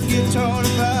exercise, get torn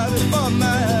apart before my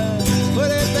eyes.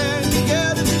 Put it back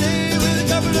together today with a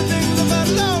couple of things about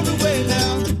along the way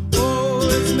now. Oh,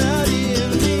 it's not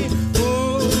easy.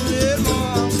 Oh, a little more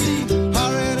I'll see.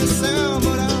 Already sound,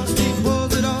 but I'll still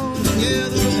pulls it all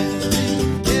together.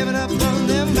 Giving up on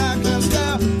them back now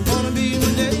style. Wanna be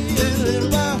one day in a little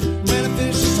while. When I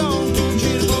finish the song, gonna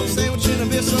treat a folk sandwich in a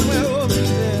bit somewhere over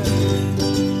there.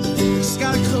 Just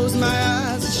gotta close my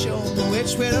eyes and show me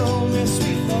which way to home is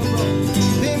sweet or wrong.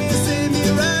 Leave me, save me,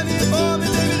 ride me, for me,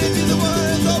 baby, if you're the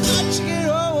one, so much you get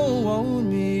on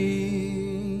me.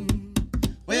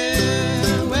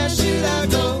 Where should I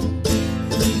go?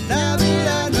 Now that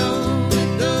I know it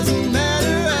doesn't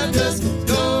matter, I just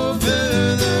go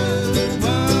further.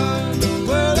 One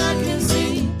world I can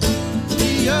see,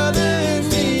 the other and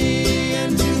me,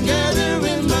 and together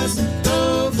we must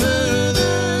go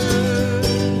further.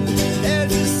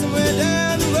 Heading somewhere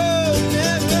down the road,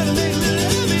 never gonna make it a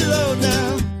heavy load now.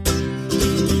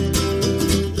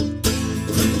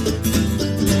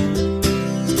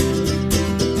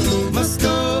 Must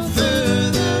go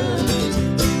further.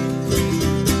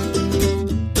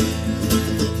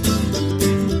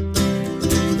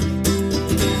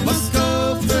 Must go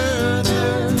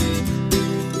further.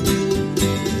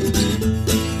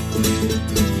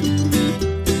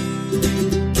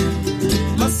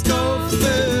 Must go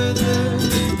further.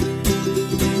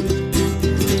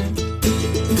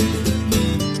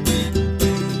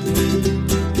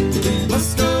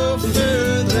 Must go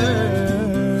further.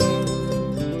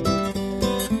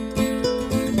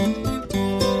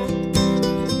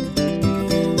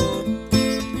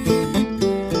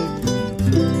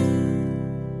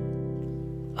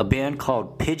 A band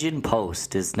called Pigeon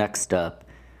Post is next up.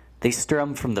 They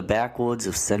strum from the backwoods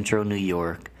of central New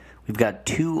York. We've got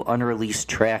 2 unreleased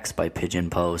tracks by Pigeon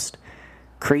Post.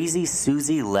 Crazy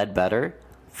Susie Ledbetter,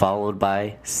 followed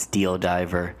by Steel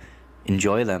Diver.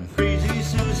 Enjoy them. Crazy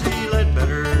Susie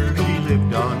Ledbetter, she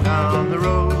lived on down the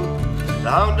road. The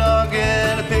hound dog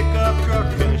and a pickup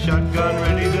truck and a shotgun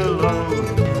ready to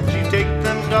load. She'd take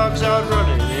them dogs out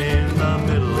running in the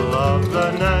middle of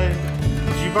the night.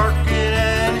 She barking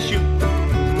and shooting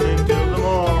until the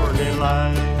morning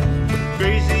light.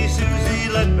 Crazy Susie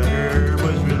Ledbetter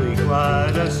was really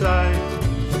quite a sight.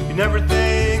 You'd never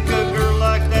think a girl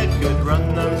like that could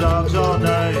run them dogs all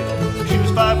night. She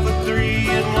was 5'3"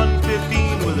 and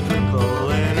 115 with a twinkle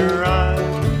in her eye.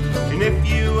 And if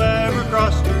you ever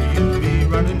crossed her, you'd be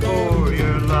running for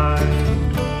your life.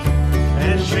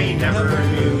 And she never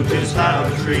knew just how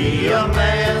to treat a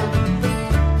man.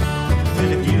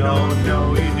 And if you don't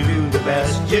know, you do the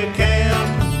best you can.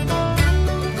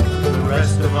 The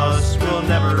rest of us will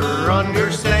never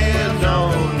understand.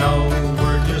 No, no,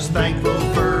 we're just thankful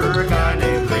for a guy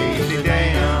named Lazy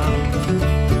Dan.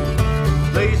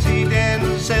 Lazy Dan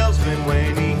was a salesman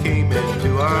when he came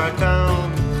into our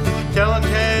town, telling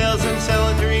tales and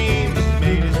selling dreams,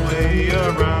 made his way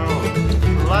around.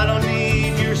 Light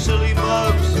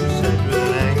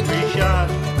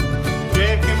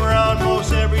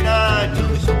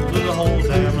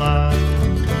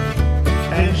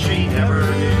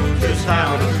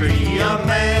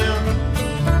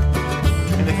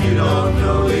don't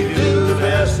know, you do the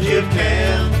best you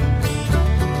can.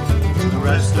 The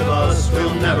rest of us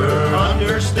will never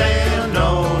understand.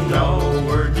 No, no,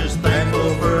 we're just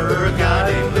thankful for a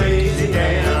guy named Lazy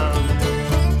Dan.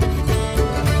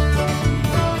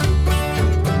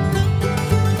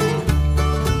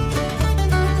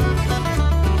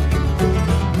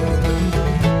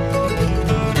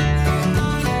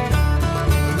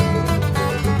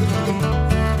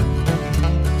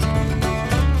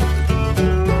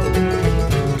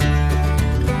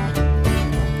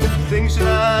 Things are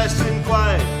nice and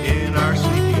quiet in our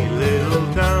sleepy little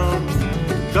town.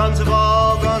 Guns have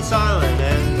all gone silent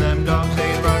and them dogs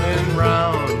ain't running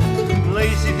round.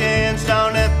 Lazy Dan's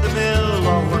down at the mill,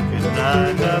 all working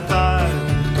 9 to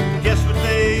 5. Guess what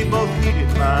they both needed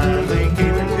finally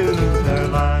came into their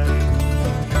lives.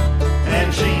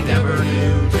 And she never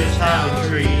knew just how to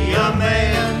treat a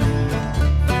man.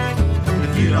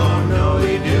 If you don't know,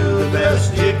 you do the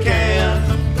best you can.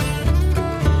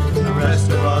 The rest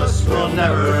of us will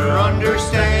never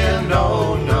understand.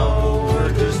 Oh no,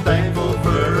 we're just thankful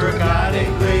for a guy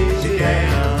named Lazy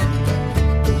Dan.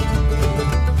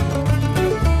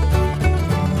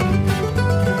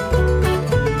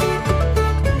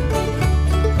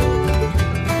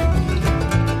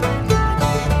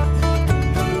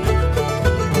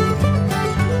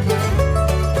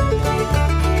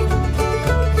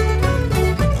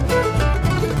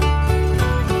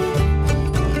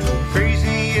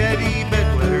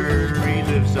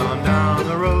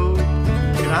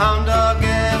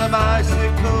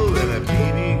 Bicycle and a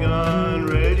BB gun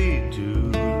ready to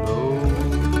load.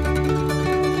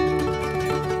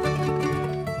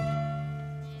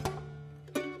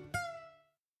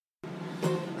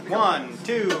 1,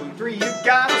 2, 3, you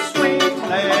gotta swing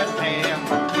left hand,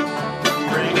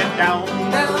 bring it down,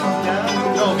 down,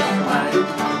 down, go line.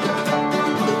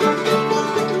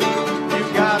 You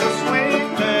gotta swing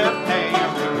left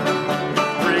hand,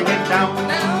 bring it down,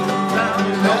 down, down,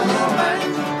 go line.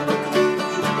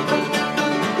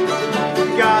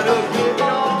 Gotta give it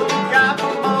all, got the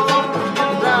ball,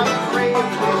 around the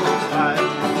railroad side.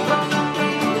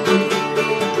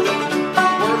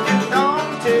 Working on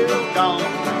till dawn,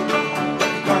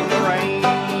 from the rain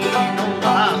on the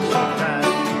house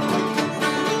tonight.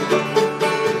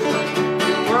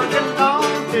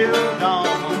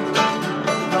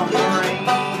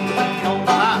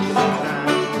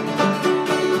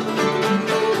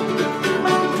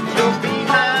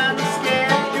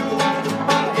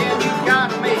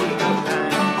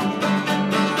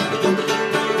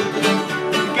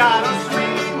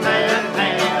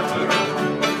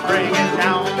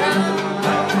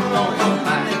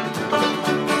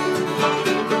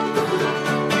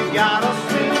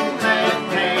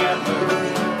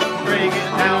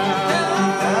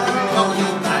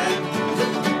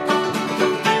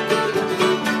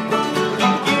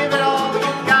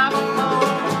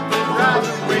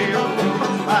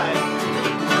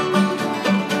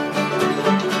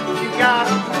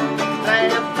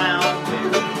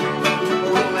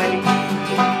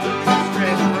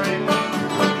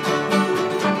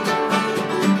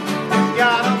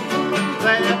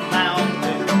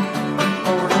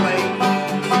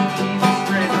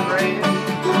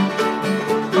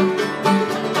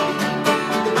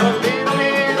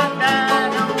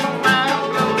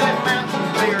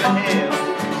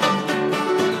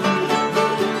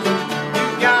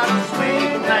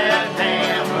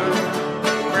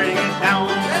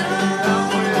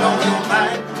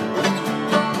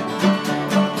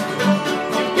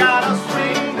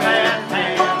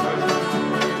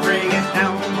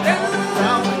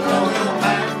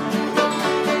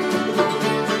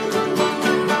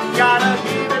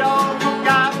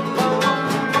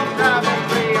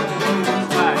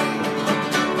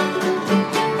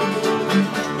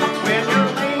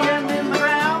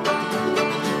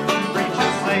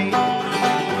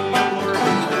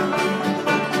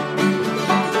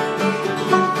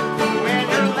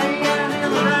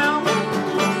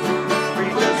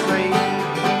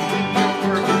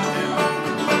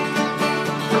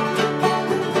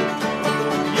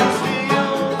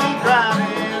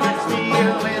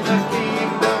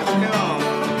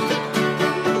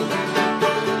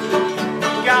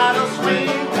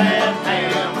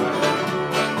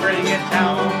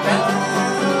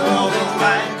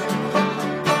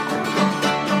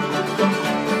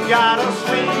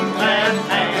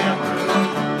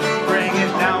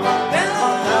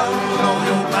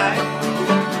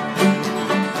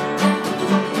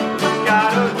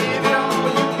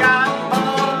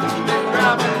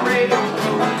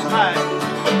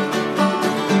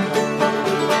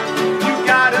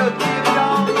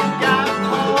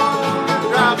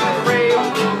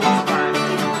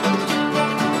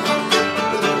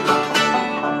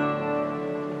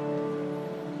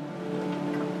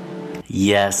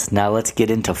 Yes, now let's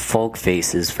get into Folk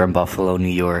Faces from Buffalo, New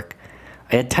York.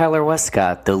 I had Tyler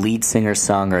Westcott, the lead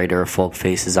singer-songwriter of Folk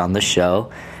Faces, on the show.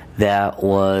 That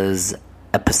was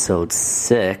episode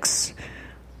 6.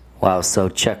 Wow, so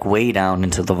check way down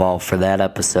into the vault for that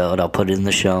episode. I'll put it in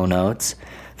the show notes.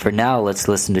 For now, let's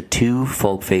listen to 2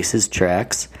 Folk Faces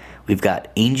tracks. We've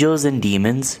got Angels and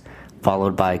Demons,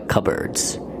 followed by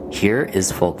Cupboards. Here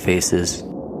is Folk Faces.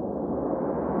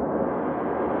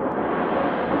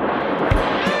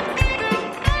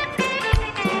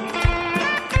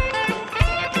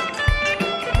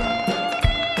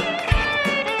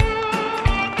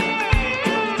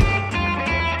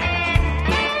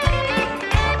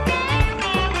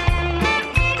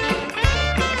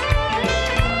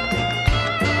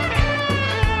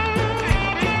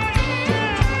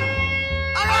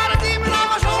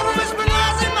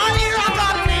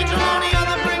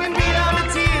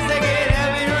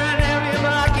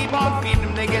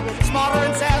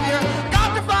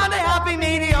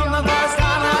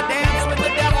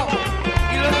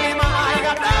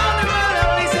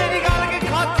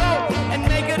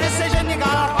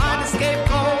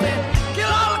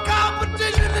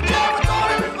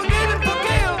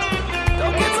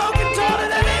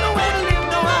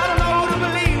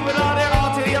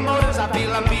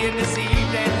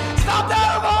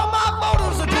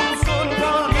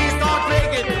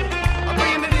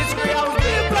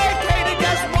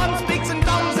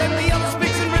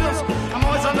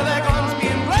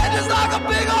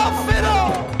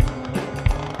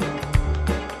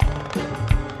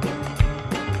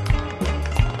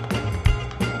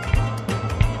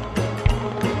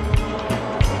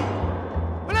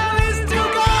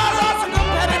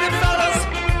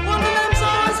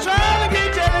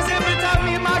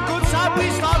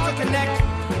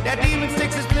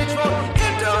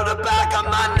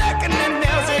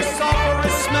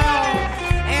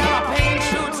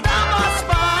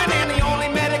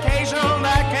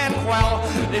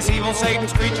 This evil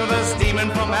Satan's creature, this demon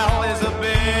from hell, is a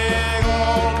big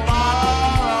old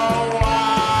bottle of wine.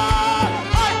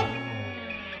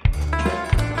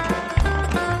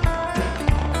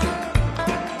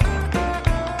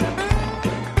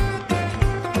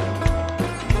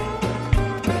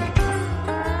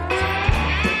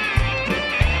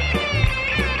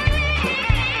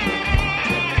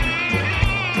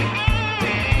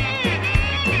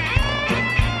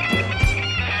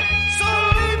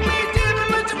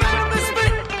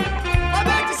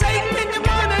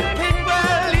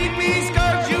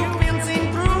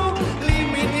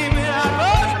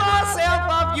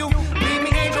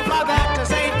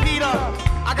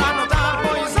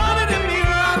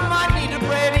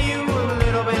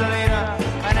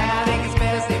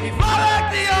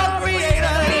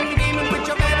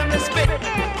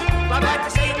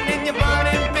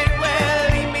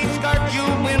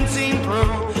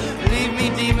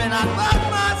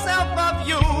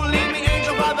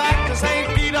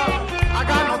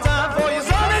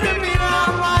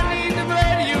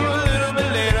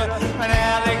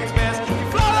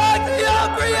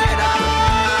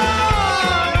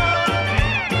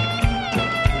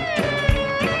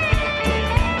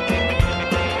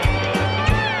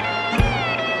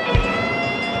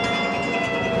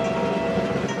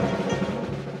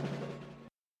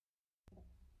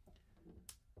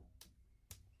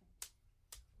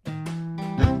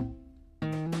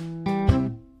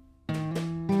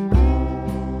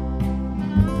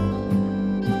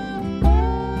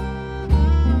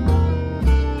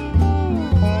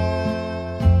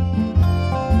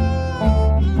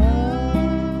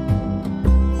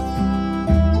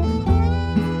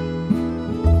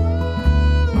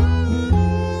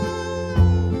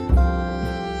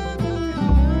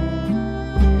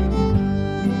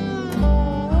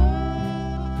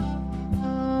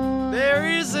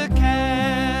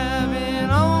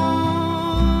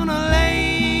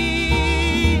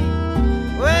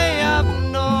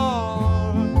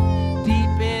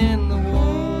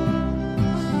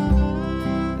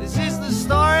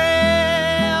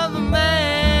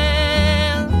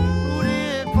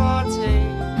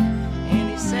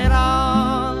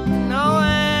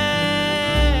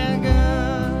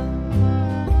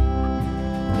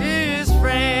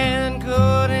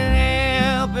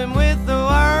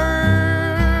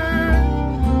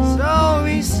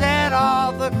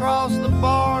 Across the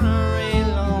border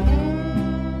alone,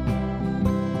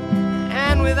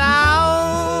 and without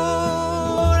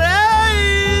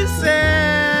a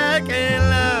second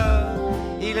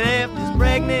love, he left his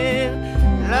pregnant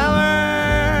lover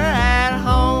at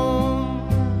home.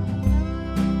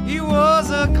 He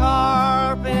was a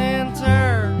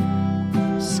carpenter,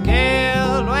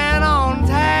 skilled when on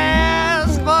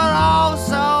task, but also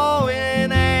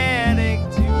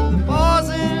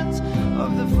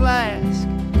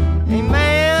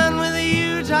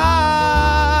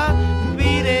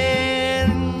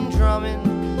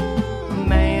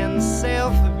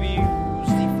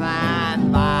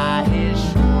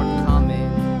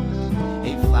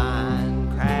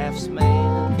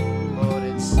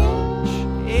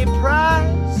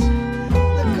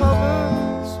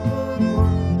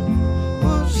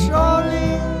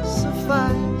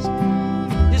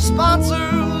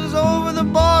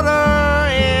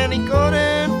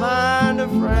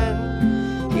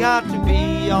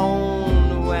be on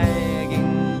the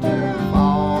wagon to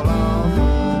fall off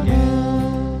again.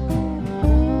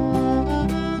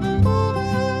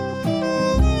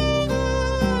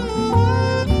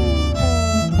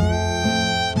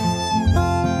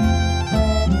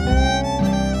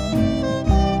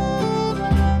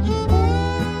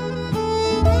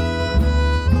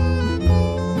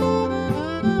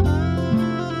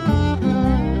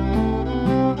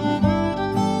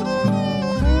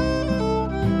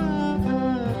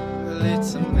 Well,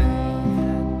 it's a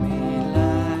man-made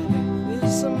life.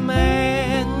 It's a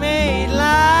man-made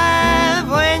life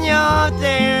when you're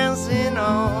dancing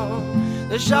on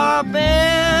the sharp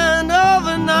end of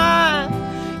a knife.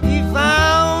 He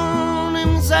found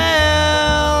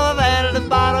himself at the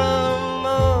bottom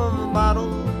of a bottle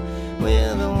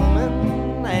with a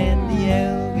woman at the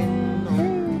Elgin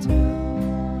Hotel.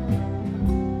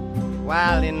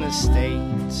 While in the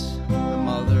States, the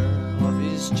mother of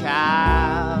his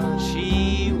child,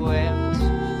 she wept,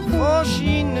 for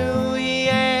she knew he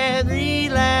had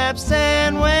relapsed,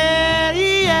 and when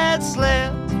he had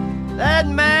slept, that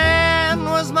man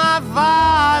was my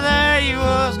father. He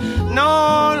was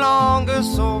no longer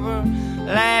sober.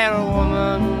 That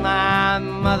woman, my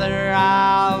mother,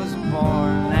 I was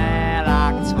born that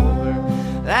October.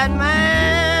 That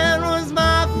man was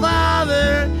my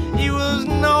father. He was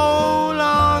no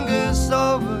longer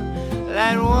sober.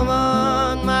 That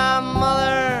woman, my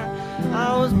mother,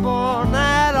 I was born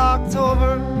that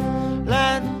October.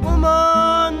 That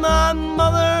woman, my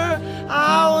mother,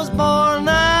 I was born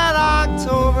that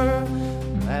October.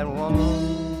 That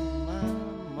woman, my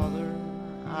mother,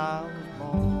 I was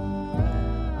born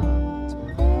that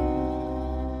October.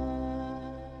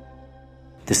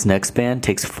 This next band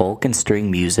takes folk and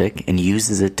string music and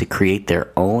uses it to create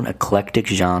their own eclectic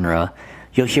genre.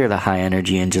 You'll hear the high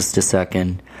energy in just a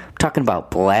second. I'm talking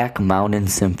about Black Mountain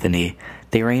Symphony.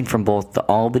 They reign from both the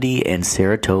Albany and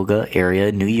Saratoga area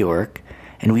in New York,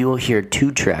 and we will hear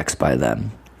 2 tracks by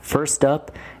them. First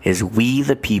up is We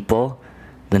the People,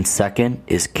 then second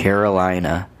is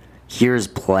Carolina. Here's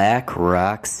Black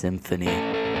Rock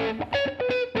Symphony.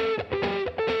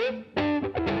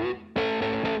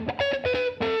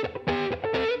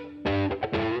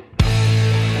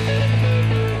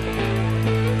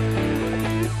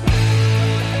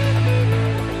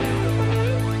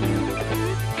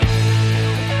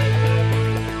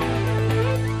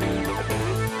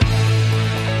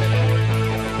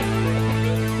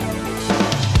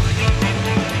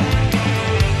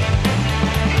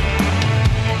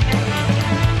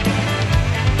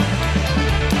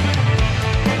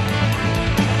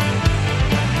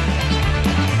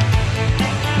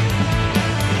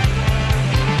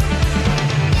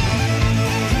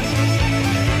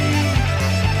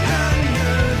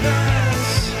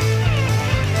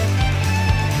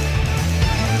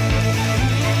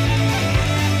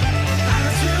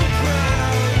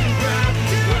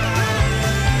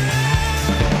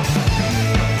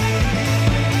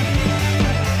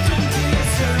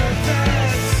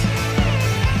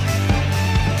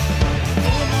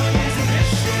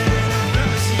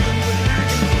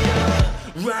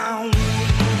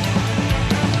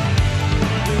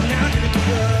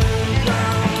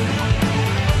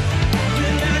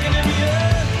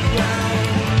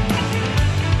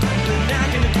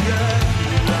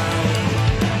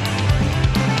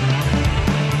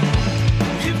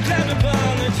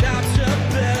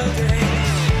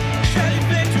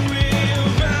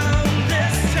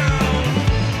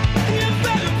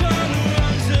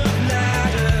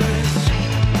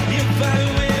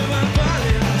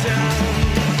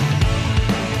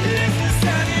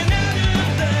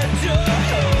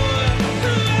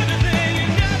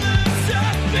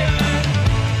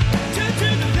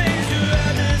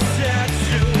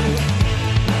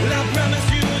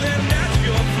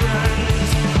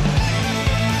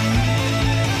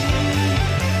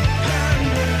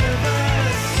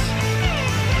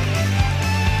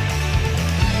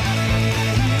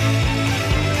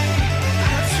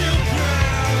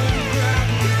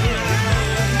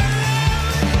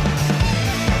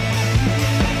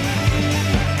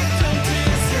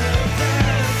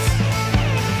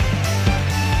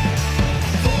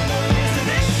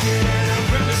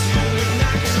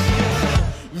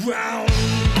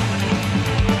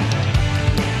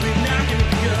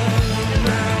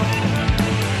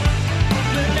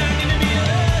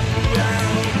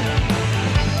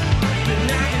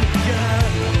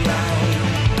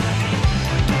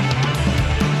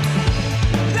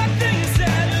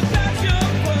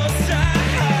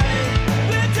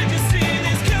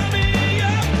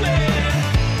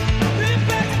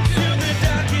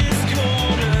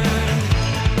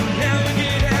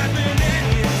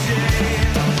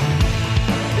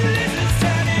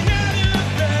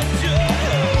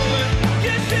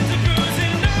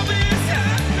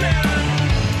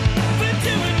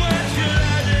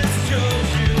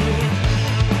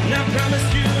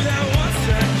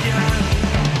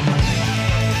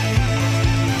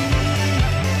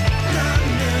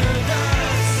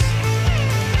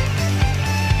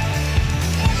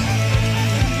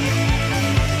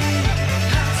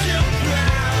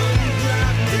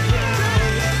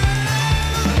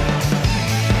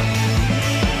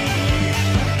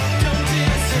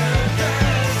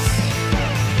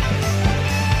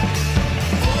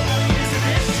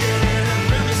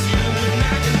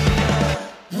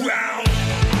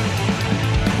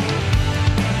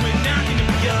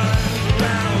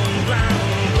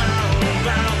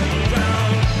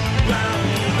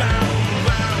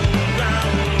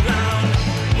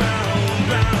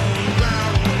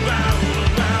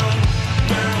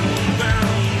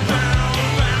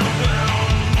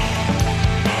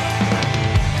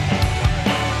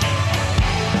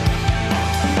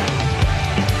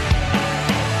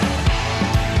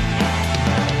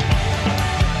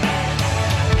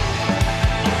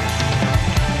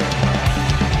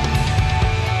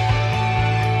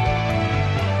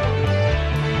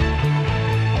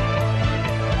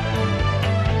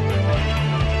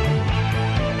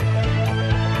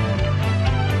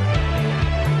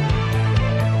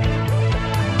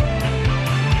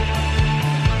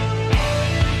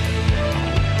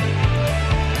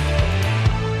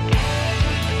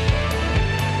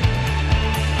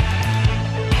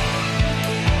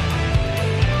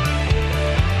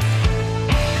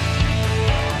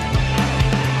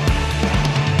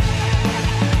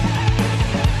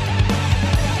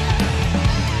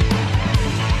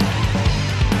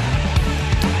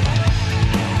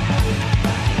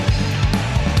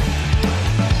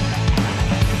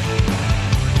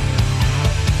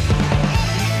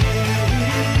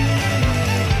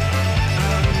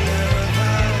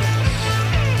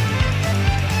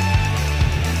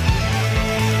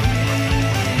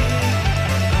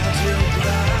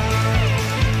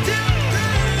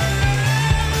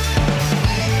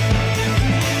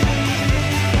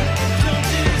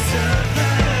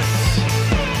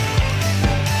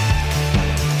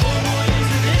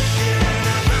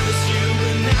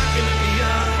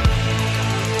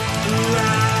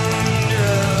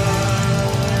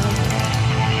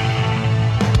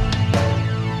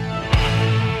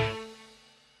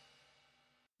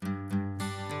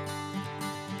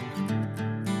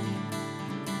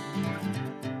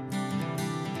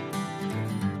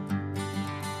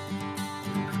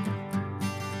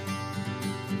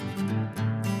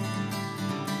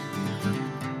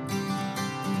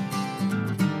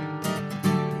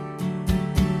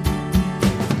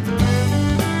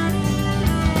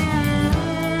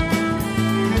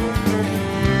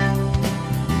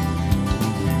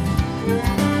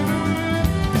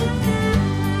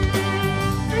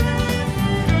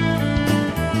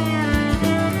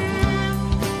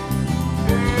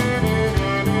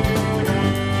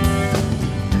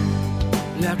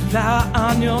 flower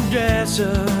on your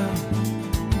dresser.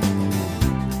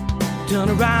 Turn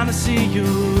around to see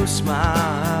you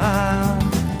smile.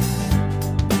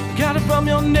 Got it from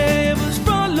your neighbor's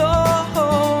front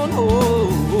lawn. Oh,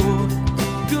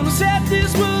 gonna set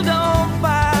this world on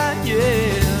fire,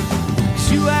 yeah.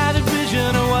 'Cause you had a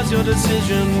vision, or was your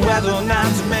decision whether or not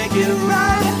to make it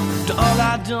right? To all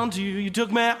I'd done to you, you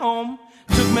took me home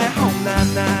that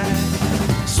night.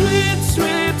 Sweet,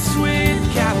 sweet, sweet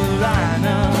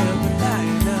Carolina,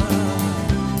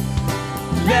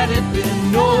 let it be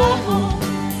known,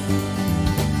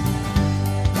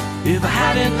 if I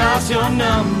hadn't lost your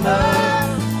number,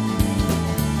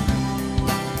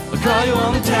 I'd call you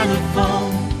on the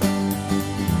telephone.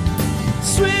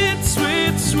 Sweet,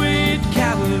 sweet, sweet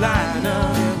Carolina,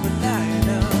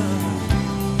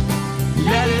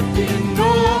 let it be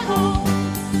known,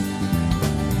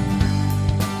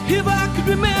 if I could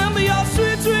remember your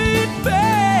sweet, sweet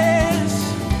face,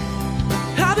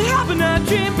 I'd be having a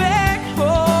dream back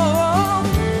home.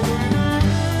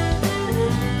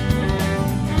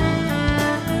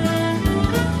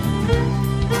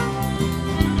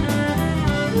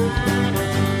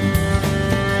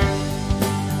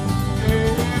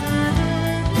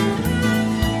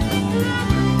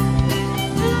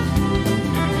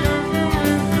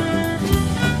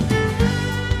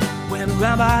 Went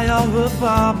around by your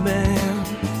apartment,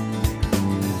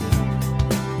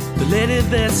 the lady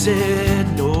there said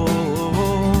no.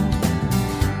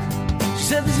 She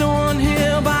said there's no one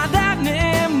here by that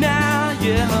name now,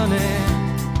 yeah honey,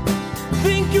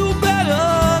 think you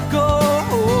better go.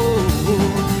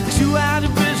 'Cause you had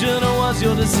a vision, or was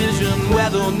your decision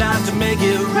whether or not to make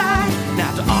it right?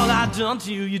 Now to all I'd done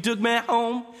to you, you took me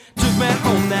home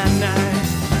that night.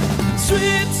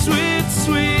 Sweet, sweet,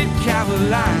 sweet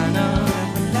Carolina,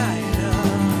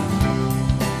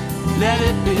 let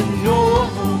it be known,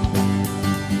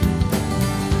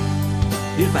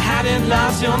 if I hadn't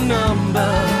lost your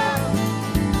number,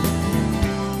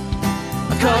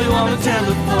 I'd call you on the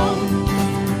telephone.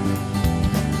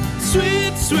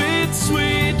 Sweet, sweet,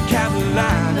 sweet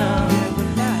Carolina,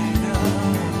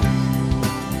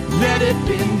 let it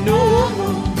be known,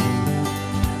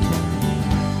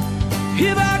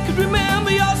 if I could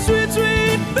remember your sweet,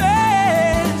 sweet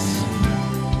face,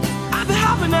 I'd be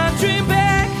having a dream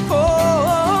back home.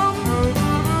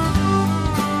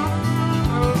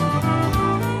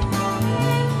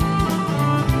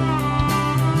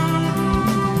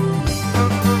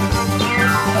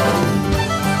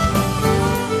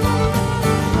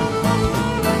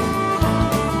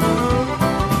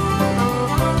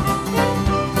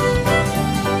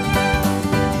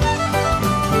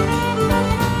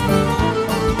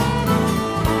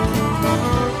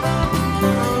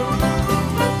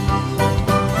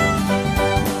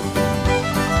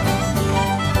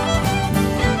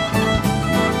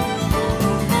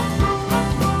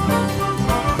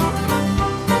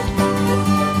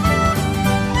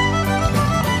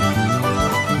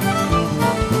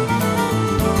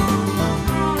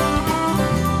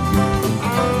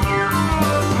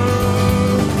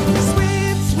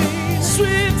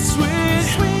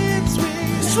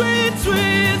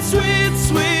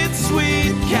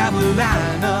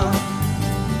 Carolina,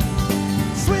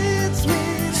 sweet,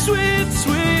 sweet, sweet,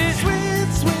 sweet, sweet,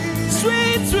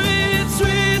 sweet, sweet,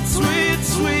 sweet, sweet,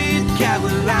 sweet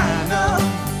Carolina,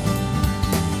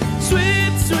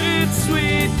 sweet, sweet,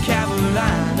 sweet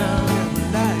Carolina,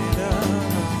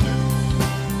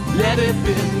 let it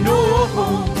be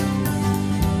known,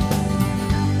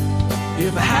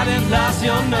 if I hadn't lost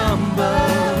your number,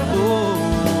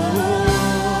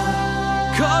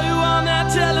 call you on that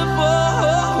telephone,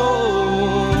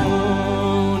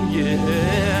 yeah.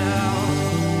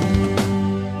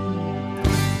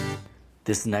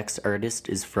 This next artist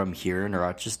is from here in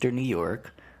Rochester, New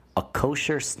York, A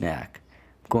Kosher Snack.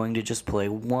 I'm going to just play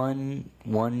one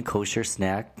Kosher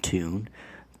Snack tune.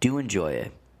 Do enjoy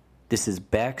it. This is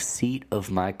Backseat of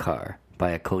My Car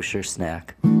by A Kosher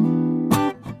Snack.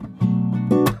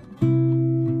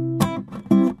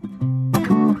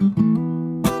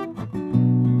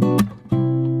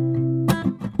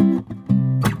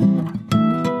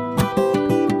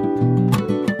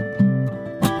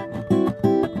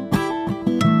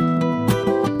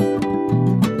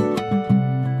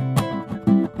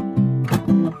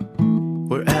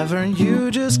 Wherever you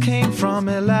just came from,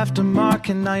 it left a mark,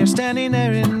 and now you're standing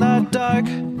there in the dark.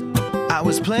 I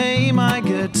was playing my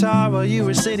guitar while you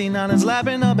were sitting on his lap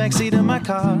in the backseat of my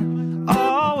car. I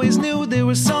always knew there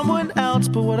was someone else,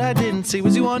 but what I didn't see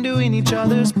was you undoing each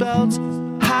other's belts.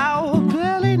 How I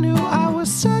barely knew I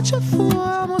was such a fool,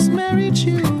 I almost married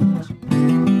you.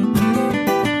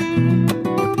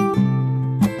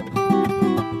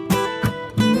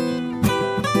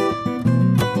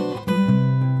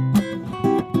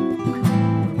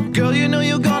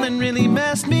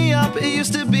 up, it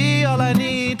used to be all I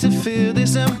need to fill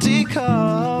this empty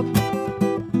cup.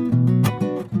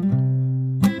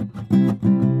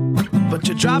 But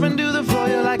you're driving to the floor,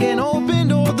 you're like an open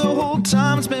door. The whole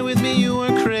time spent with me, you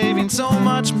were craving so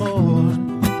much more.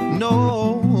 No,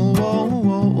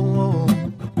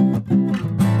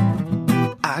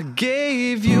 I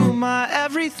gave you my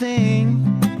everything,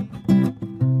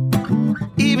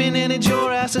 even handed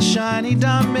your ass a shiny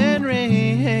diamond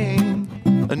ring.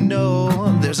 No,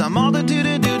 there's a multitude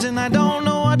of dudes and I don't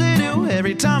know what to do.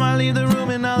 Every time I leave the room,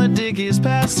 another dick is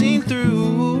passing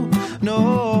through.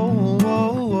 No,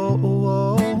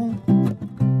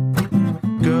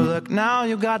 girl, look now,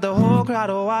 you got the whole crowd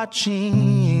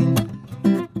watching.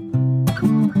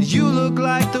 You look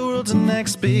like the world's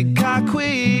next big cock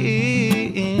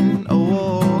queen.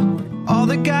 Oh, all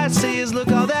the guys say is, look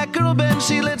how that girl bends.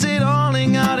 She lets it all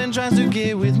hang out and tries to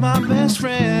get with my best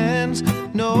friends.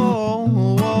 No,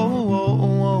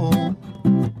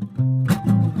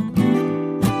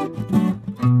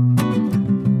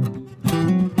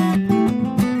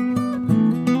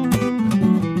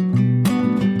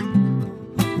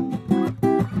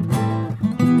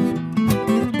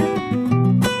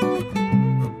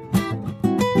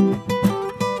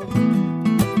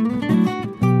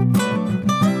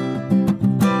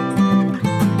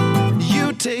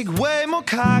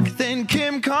 cock than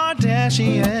Kim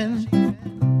Kardashian.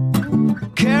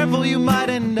 Careful, you might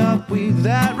end up with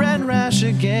that red rash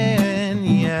again,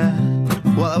 yeah.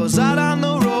 While I was out on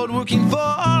the road working for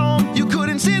home, you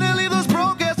couldn't see to leave those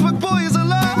broke ass fuck boys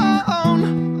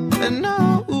alone. And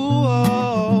no,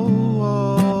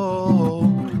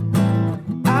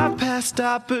 I passed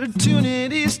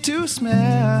opportunities to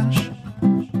smash,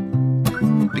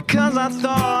 because I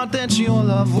thought that your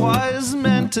love was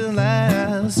meant to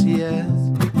last, yeah.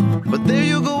 But there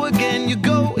you go again, you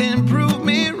go and prove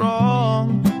me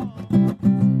wrong.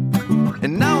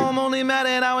 And now I'm only mad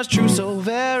that I was true so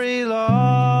very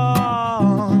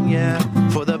long, yeah.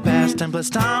 For the past 10+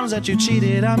 times that you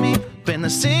cheated on me, been the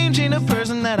same chain of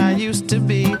person that I used to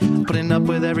be. Putting up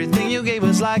with everything you gave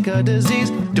was like a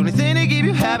disease. Do anything to keep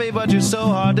you happy, but you're so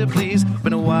hard to please.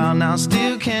 Been a while now,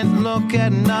 still can't look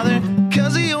at another,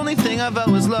 cause the only thing I felt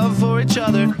was love for each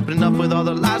other. Putting up with all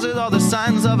the lies, with all the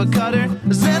signs of a cutter.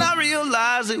 Then I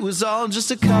realized it was all just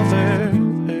a cover.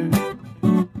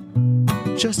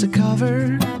 Just a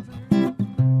cover.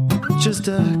 Just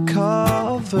a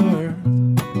cover.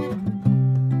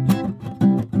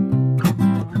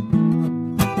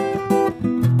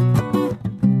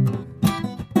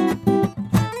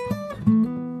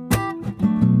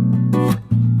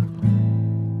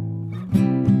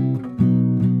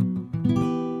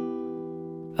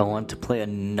 I want to play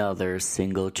another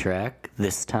single track,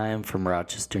 this time from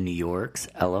Rochester, New York's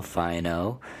Ella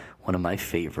Fino, one of my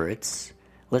favorites.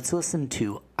 Let's listen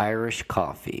to Irish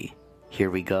Coffee.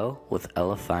 Here we go with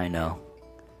Ella Fino.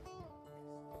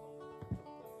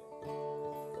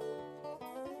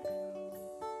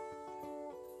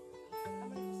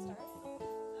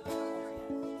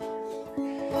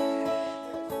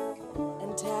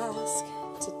 And task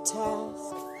to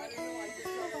task,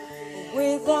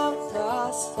 without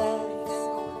prospects,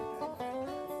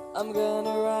 I'm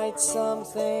gonna write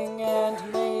something and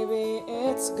maybe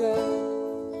it's good,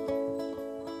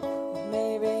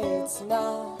 maybe it's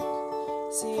not.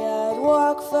 See, I'd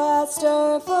walk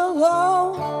faster for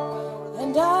long,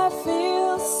 and I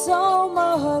feel so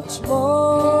much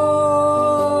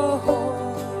more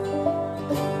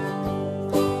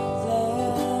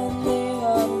than the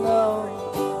unknown.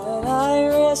 An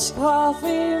Irish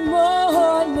coffee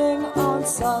morning on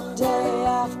Sunday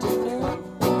afternoon.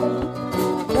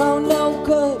 No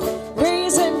good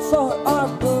reason for our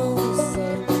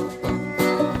boozing.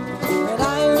 An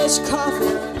Irish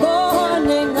coffee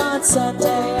morning on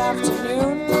Sunday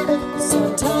afternoon.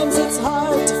 Sometimes it's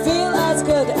hard to feel as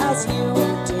good as you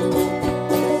do,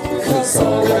 'cause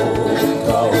old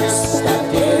ghosts are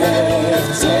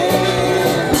gifting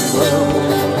room.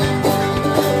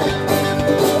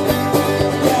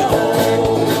 Yeah,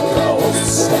 old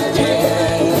ghosts are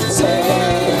gifting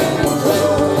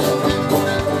room.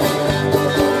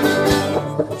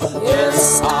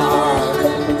 It's our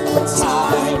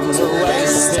time to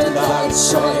waste it, our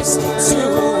choice to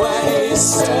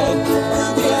waste it.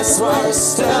 Yes, we're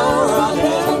still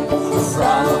running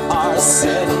from our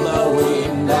sin, though we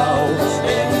know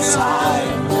in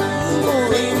time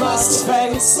we must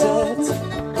face it.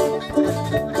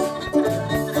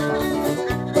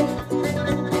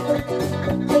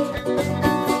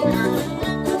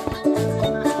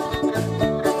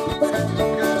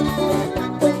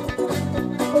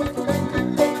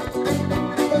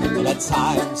 And at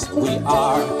times we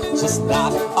are just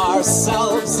not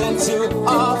ourselves, and too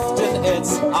often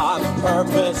it's on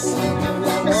purpose.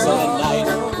 So tonight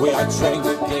we are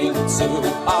drinking to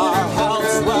our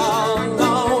health. Well,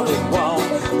 no, it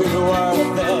won't be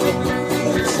worth it.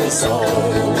 This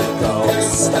old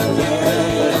ghost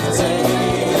gifting.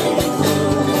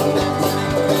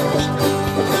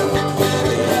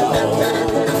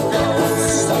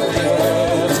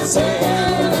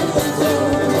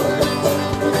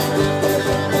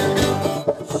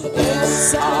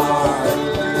 It's our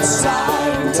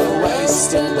time to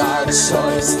waste and our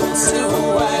choice to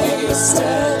waste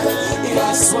it.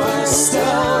 Yes, we're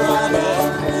still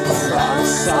running from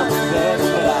something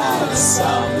that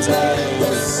some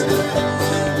days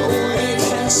we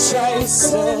can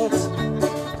chase it.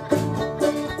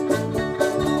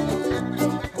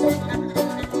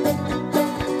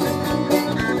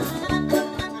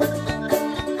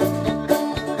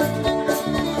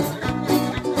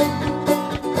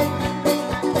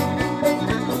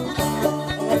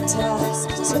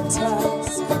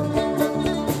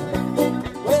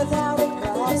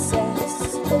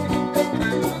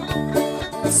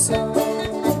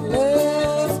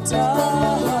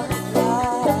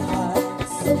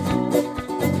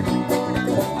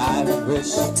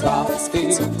 Coffee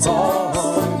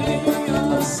morning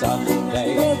on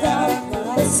Sunday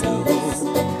afternoon.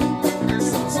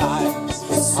 Sometimes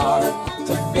it's hard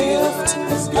to feel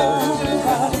as good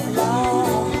as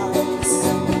lies.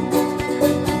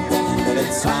 But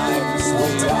at times we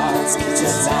are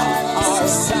just not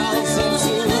ourselves, and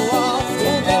too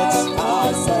often it's our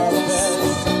service.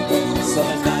 So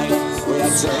tonight we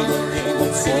are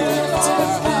drinking to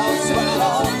our house.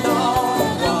 Well, no,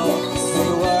 it won't be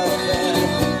worth it.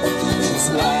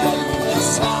 When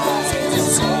it's time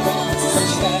to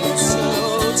forget to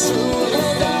truly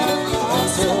there,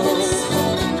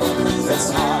 it's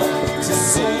hard to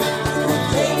see what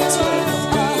things would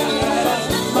be as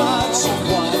much of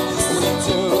what we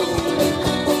do.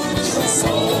 This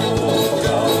old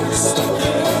ghost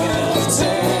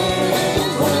gifting.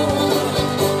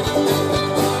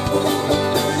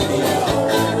 Yeah,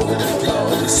 old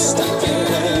ghost gifting.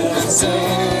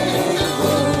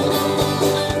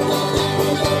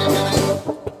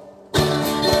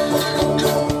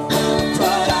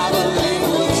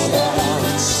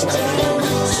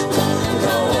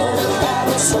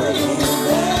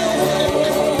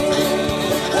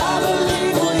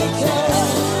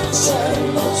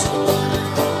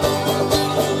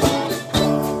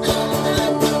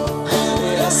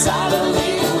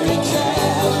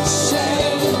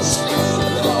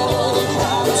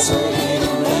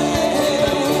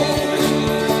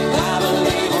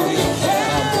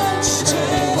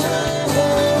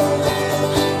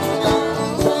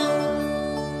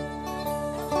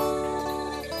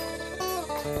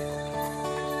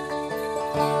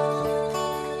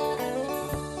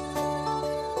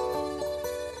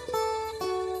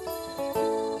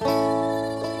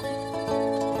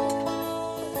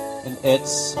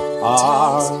 It's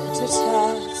our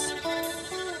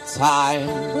time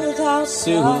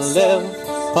to live,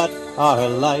 but our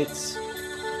lights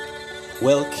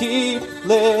will keep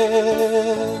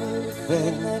living.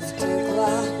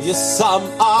 Yes, some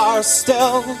are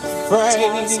still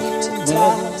framing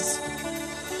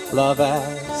love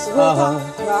as a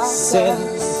sin,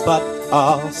 but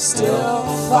I'll still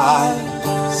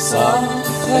find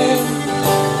something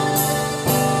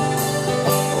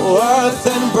worth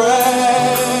embracing.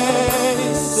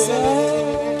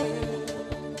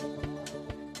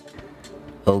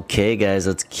 Okay, guys,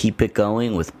 let's keep it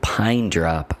going with Pine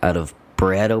Drop out of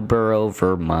Brattleboro,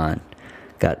 Vermont.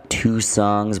 Got 2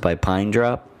 songs by Pine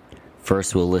Drop.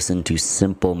 First, we'll listen to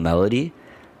Simple Melody,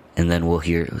 and then we'll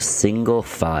hear Single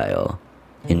File.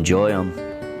 Enjoy them.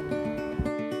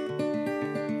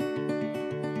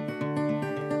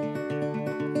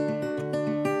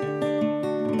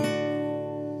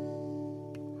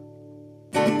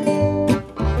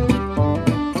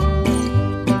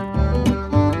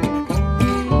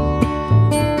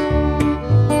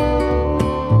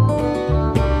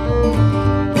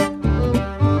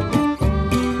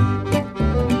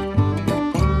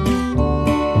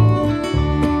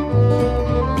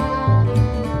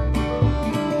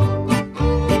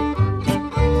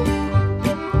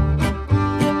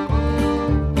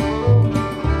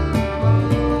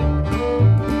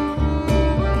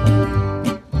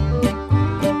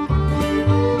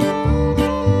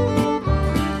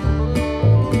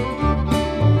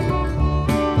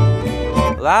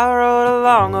 Well, I wrote a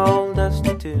long old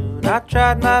dusty tune. I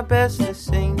tried my best to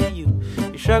sing to you.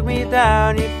 You shrugged me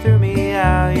down, you threw me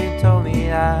out. You told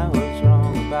me I was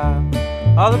wrong about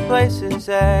all the places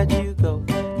that you go.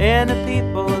 and the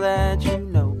people that you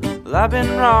know. Well, I've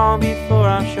been wrong before,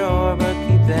 I'm sure, but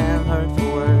keep them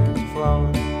hurtful words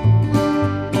flowing.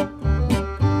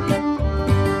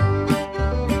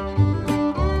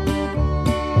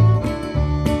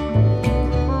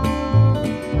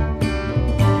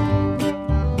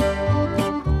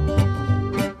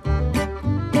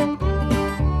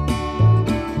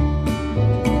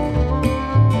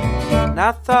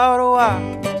 I thought a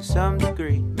while, to some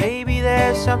degree, maybe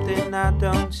there's something I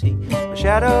don't see. My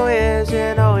shadow is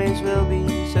and always will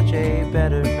be such a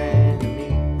better man than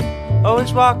me.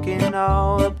 Always walking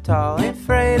all up tall, ain't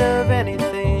afraid of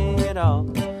anything at all.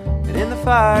 And in the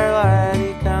firelight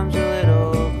he comes a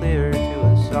little clearer to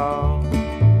us all.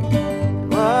 And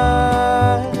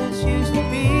what this used to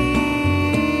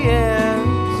be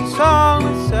is a song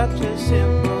with such a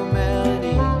simple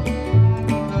melody.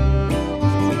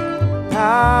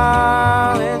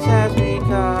 How this has become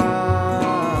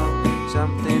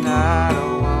something I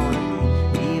don't want to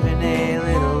be, even a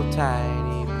little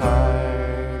tiny part of.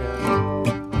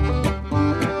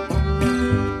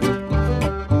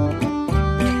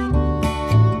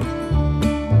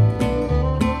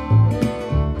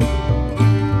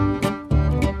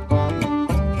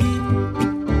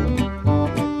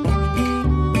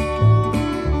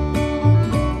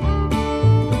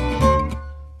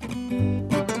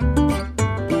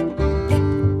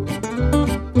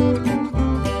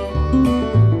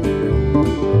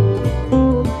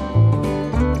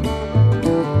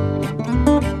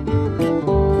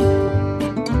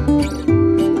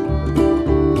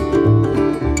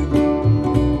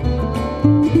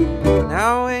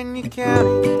 Now when you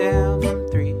counted down from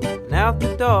 3 and out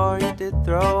the door you did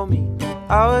throw me,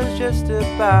 I was just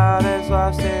about as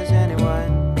lost as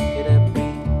anyone could ever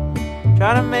be,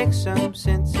 trying to make some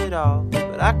sense at all,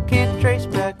 but I can't trace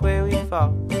back where we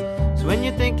fall. So when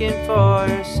you're thinking for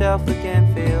yourself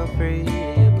again, feel free to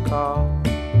give a call.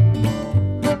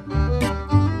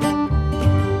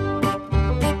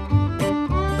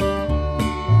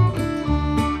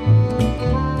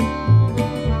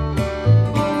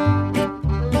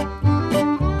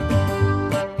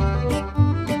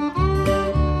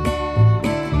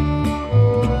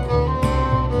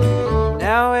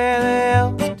 Now where the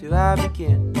hell do I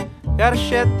begin? Gotta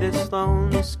shed this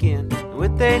lonely skin, and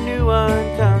with a new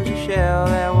one comes a shell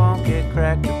that won't get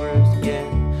cracked or bruised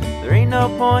again. There ain't no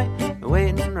point in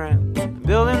waiting around and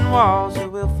building walls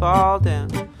that will fall down.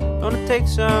 Gonna take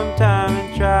some time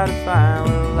and try to find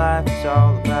what life is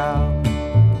all about.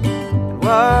 And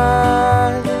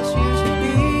what this used to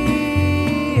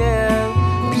be,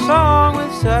 yeah, a song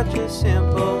with such a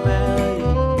simple melody.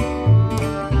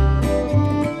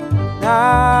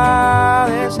 Now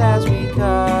this has become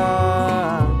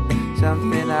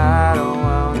something I don't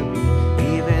want to be,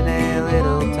 even a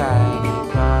little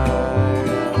tiny part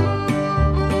of.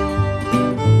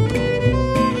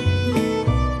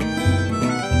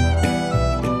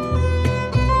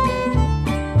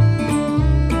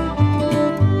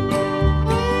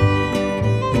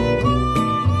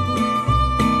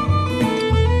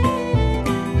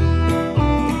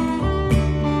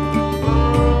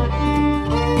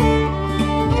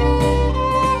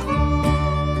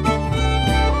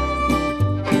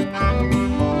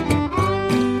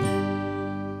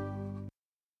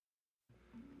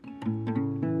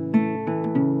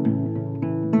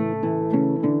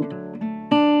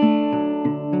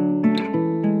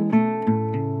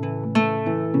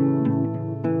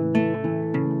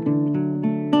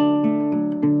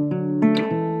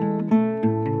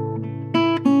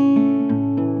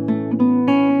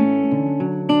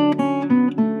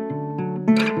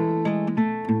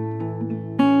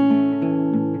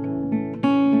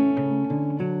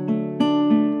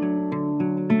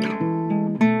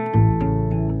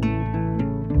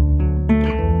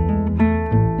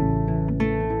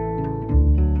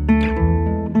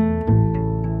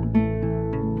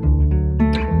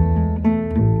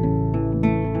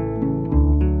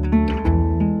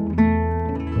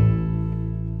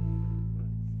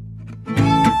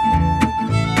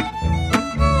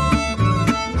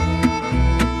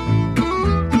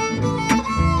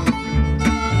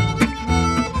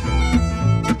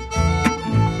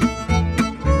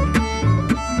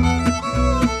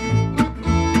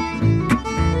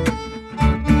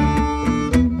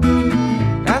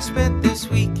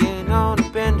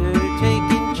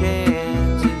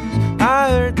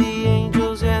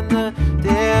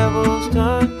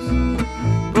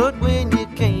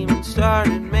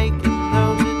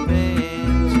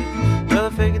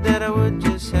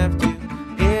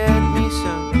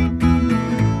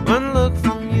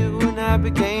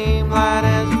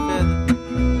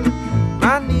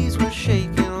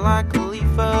 like a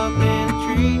leaf of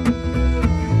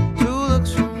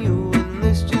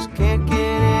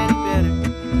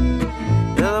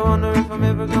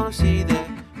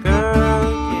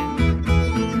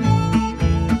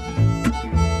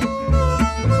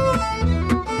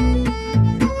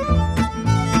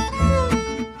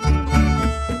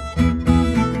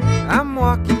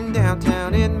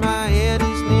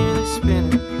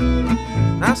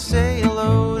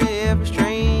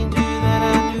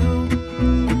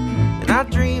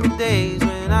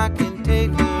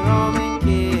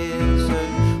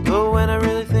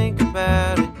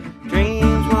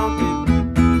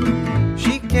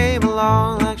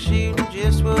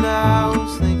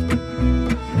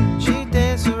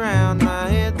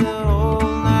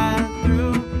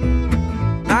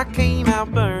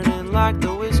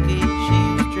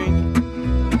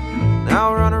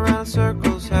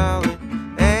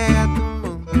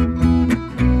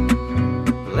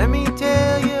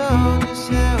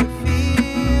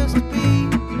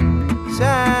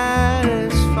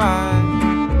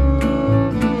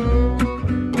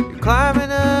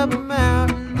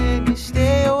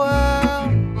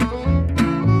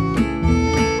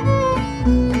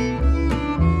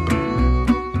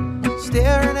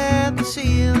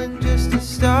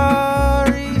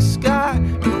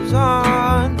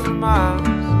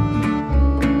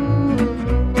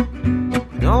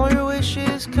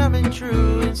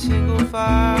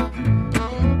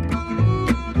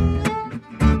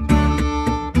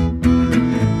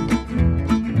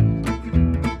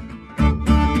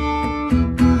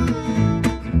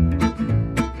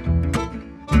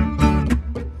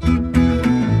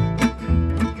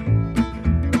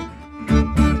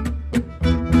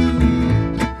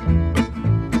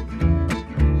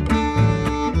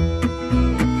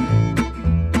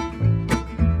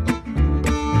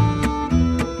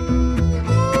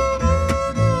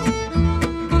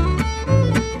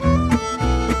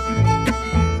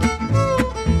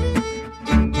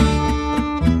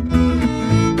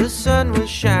sun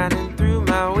was shining through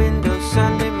my window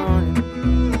Sunday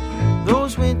morning.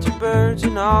 Those winter birds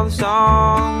and all the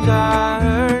songs I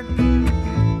heard,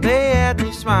 they had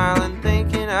me smiling,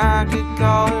 thinking I could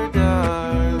call her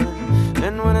darling.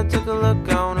 And when I took a look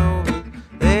on over,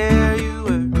 there you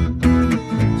were.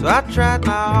 So I tried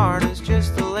my hardest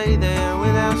just to lay there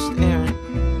without staring,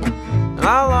 and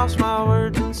I lost my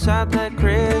words inside that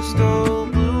crystal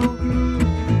blue.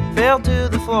 Fell to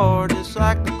the floor just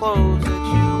like the clothes that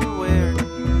you were wearing.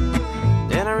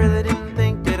 And I really didn't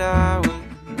think that I would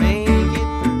make it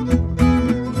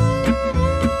through.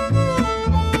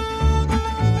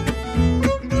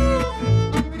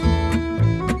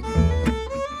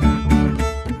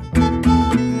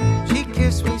 She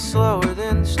kissed me slower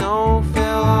than the snow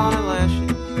fell on her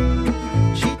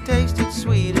lashes. She tasted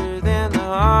sweeter than the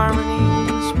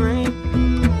harmony in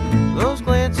spring. Those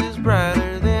glances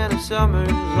brighter than a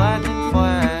summer's lightning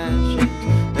flashes.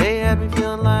 They had me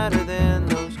feeling lighter than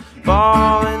those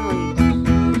falling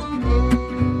leaves.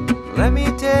 Let me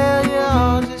tell you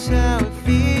all just how it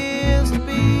feels to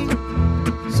be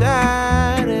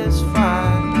satisfied.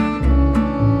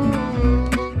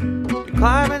 You're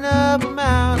climbing up a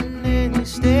mountain and you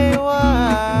stay a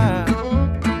while.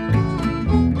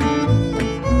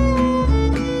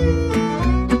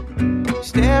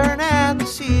 Staring at the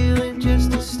ceiling,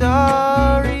 just a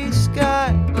starry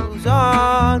sky goes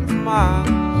on for miles.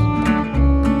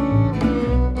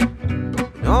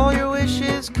 And all your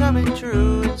wishes coming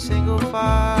true in single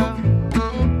file.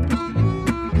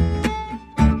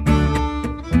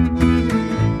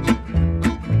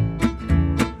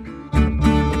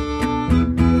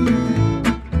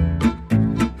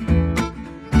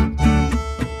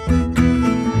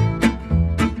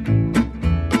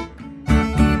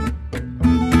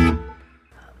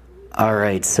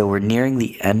 Alright, so we're nearing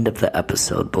the end of the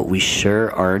episode, but we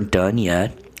sure aren't done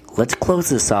yet. Let's close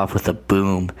this off with a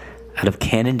boom. Out of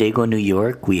Canandaigua, New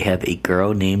York, we have A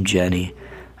Girl Named Jenny.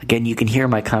 Again, you can hear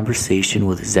my conversation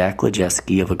with Zach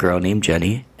Lejeski of A Girl Named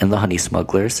Jenny and the Honey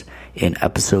Smugglers in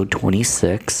episode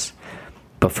 26.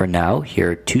 But for now,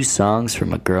 here are two songs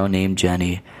from A Girl Named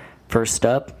Jenny. First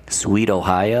up, Sweet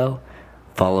Ohio,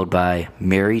 followed by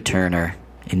Mary Turner.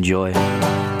 Enjoy.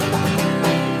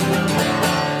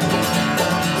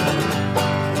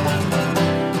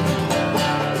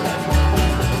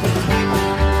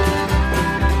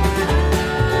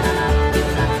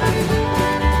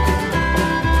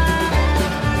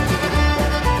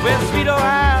 Sweet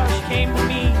Ohio, she came to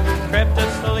me, crept up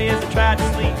slowly as I tried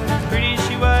to sleep. Pretty as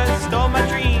she was, stole my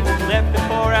dreams, left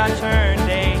before I turned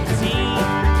 18.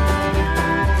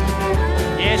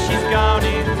 Yeah, she's gone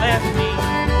and left me.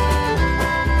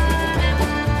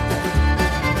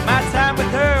 My time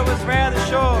with her was rather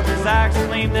short, as I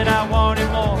exclaimed that I wanted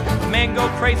more. Men go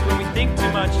crazy when we think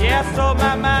too much. Yeah, I sold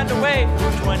my mind away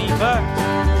for $20.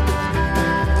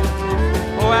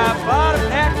 Oh, I bought a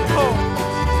pack of cords.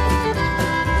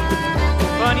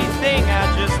 Funny thing,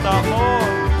 I just thought more.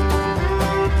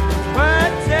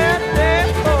 What's that there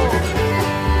for?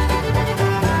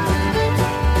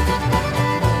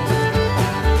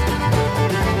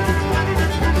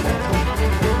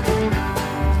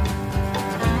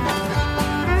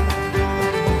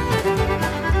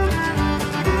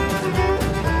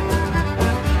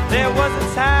 There was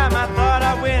a time I thought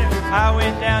I'd win her. I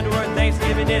went down to her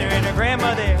Thanksgiving dinner and her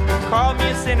grandma there called me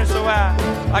a sinner, so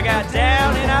I got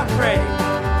down and I prayed.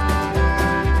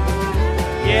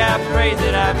 Yeah, I pray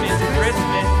that I miss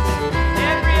Christmas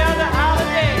every other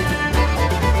holiday.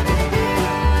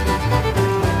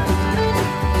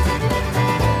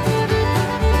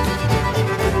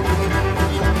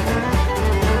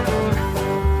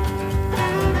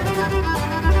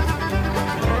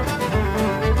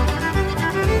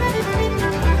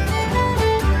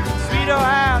 Sweet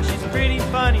Ohio, she's pretty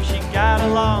funny. She got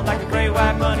along like a great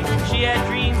white bunny. She had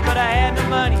dreams, but I had no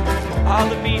money. All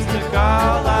the bees took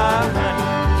all our honey.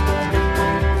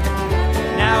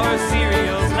 Now her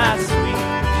cereal's not sweet.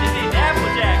 She's eating Apple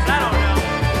Jacks, I don't know.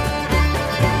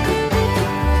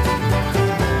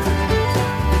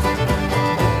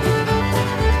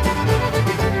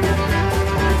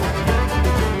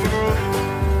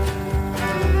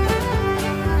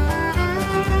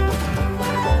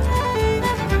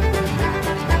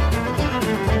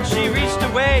 She reached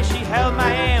away, she held my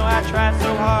hand while I tried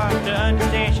so hard to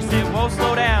understand. She said, whoa,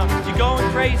 slow down, you're going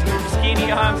crazy. Your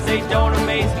skinny arms, they don't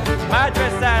amaze me. My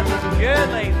dress size looking good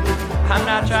lately. I'm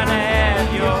not trying to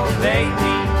have your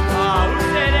baby. Oh, who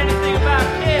said anything about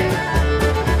kids?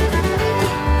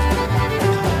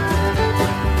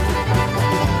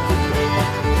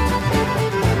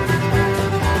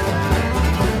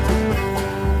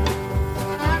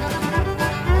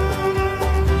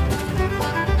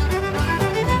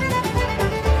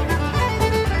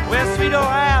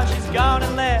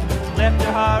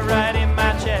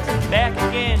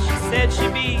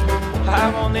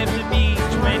 lived to be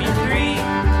 23.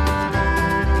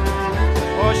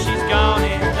 Or she's gone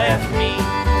and left me.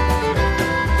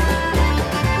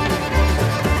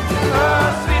 Oh,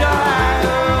 sweet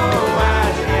Ohio,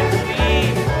 why'd you have to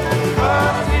leave? Oh,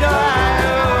 sweet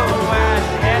Ohio, why'd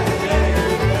you have to leave?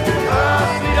 Oh,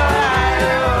 sweet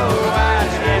Ohio, why'd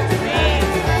you have to leave?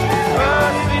 Oh,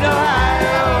 sweet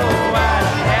Ohio, why'd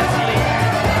you have to leave?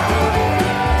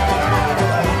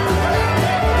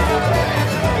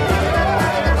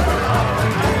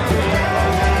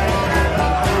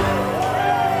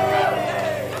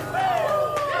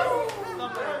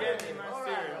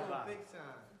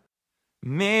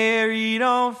 Mary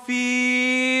don't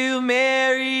feel,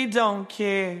 Mary don't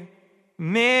care,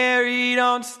 Mary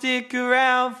don't stick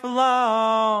around for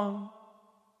long.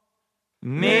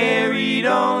 Mary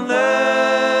don't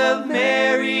love,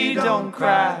 Mary don't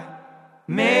cry,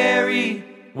 Mary,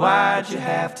 why'd you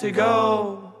have to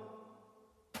go?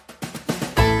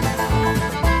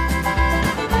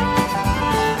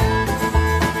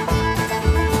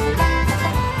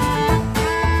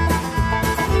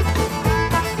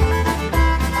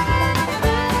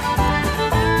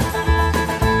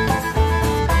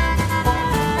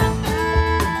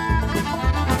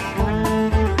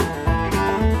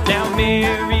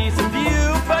 Mary's a view,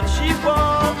 but she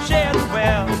won't share the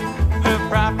wealth. Her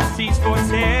prophecies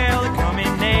foretell the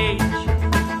coming age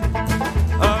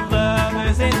of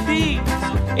lovers and thieves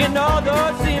and all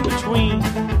those in between.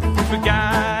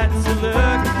 Forgot to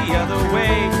look the other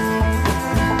way.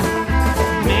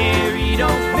 Mary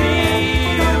don't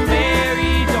feel,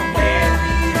 Mary don't care,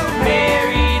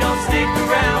 Mary don't stick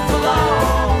around for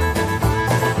long.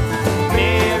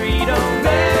 Mary don't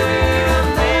love,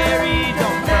 Mary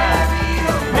don't cry,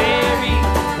 Mary,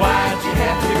 why'd you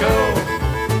have to go?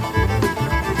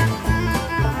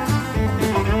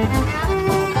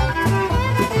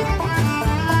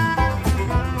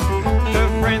 Her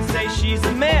friends say she's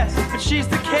a mess, but she's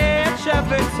the catch of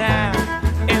her town.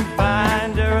 And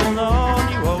find her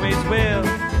alone, you always will.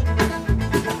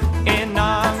 And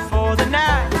on for the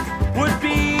night would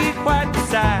be quite the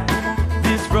sight.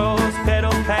 This rose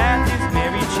petal path is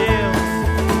Mary Chills.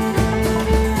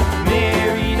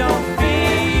 Mary don't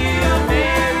feel,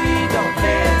 Mary don't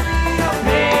care,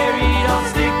 Mary don't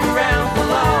stick around for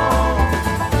long.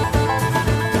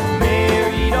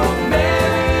 Mary don't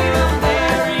mail,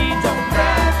 Mary don't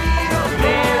cry,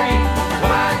 Mary,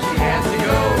 why'd you have to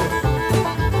go?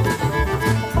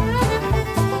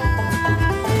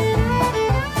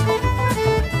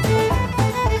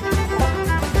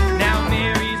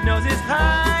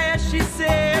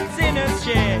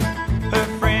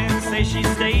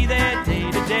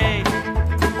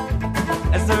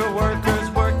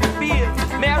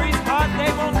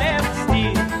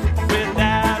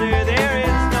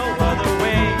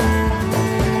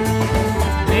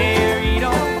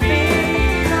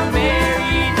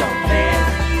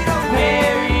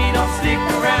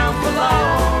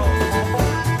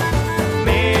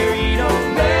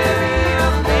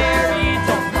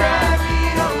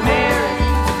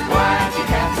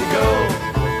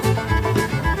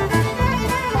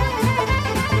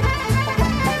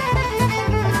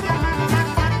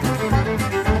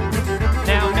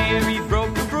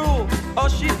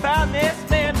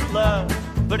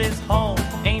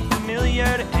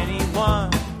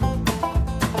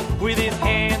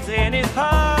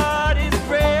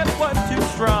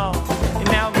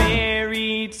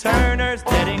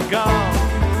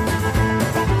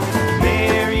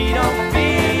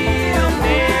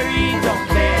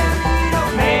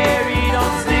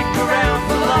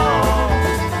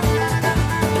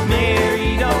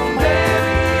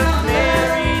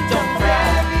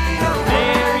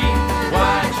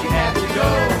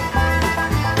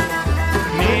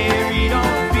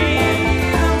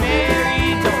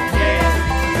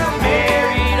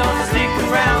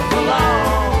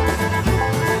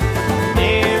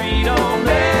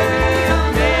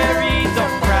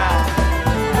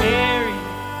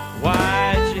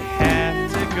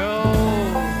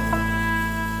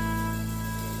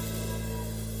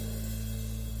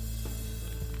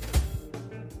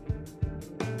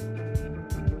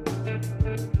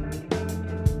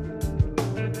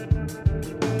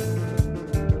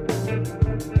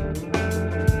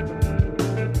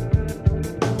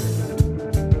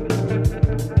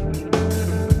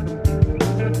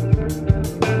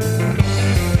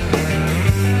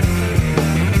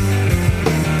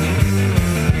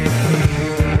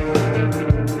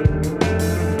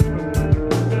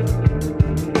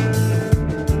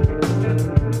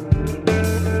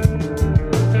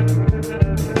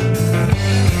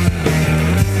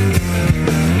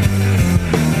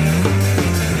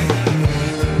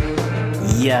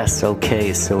 Yes,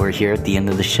 okay, so we're here at the end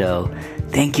of the show.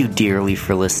 Thank you dearly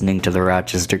for listening to the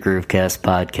Rochester Groovecast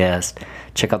podcast.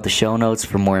 Check out the show notes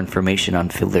for more information on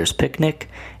Fiddler's Picnic,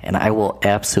 and I will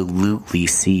absolutely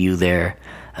see you there.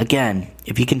 Again,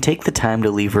 if you can take the time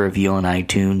to leave a review on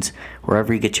iTunes,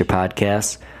 wherever you get your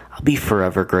podcasts, I'll be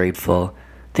forever grateful.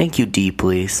 Thank you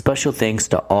deeply. Special thanks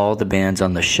to all the bands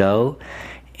on the show,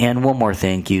 and one more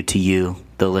thank you to you,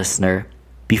 the listener.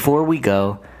 Before we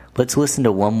go, let's listen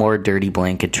to one more Dirty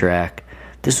Blanket track.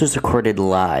 This was recorded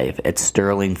live at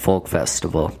Sterling Folk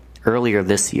Festival earlier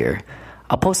this year.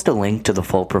 I'll post a link to the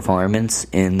full performance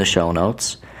in the show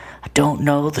notes. I don't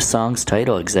know the song's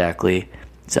title exactly.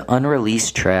 It's an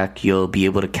unreleased track you'll be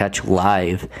able to catch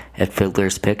live at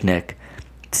Fiddler's Picnic.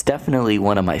 It's definitely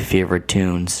one of my favorite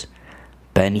tunes.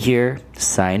 Ben here,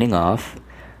 signing off.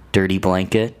 Dirty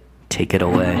Blanket, take it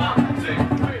away.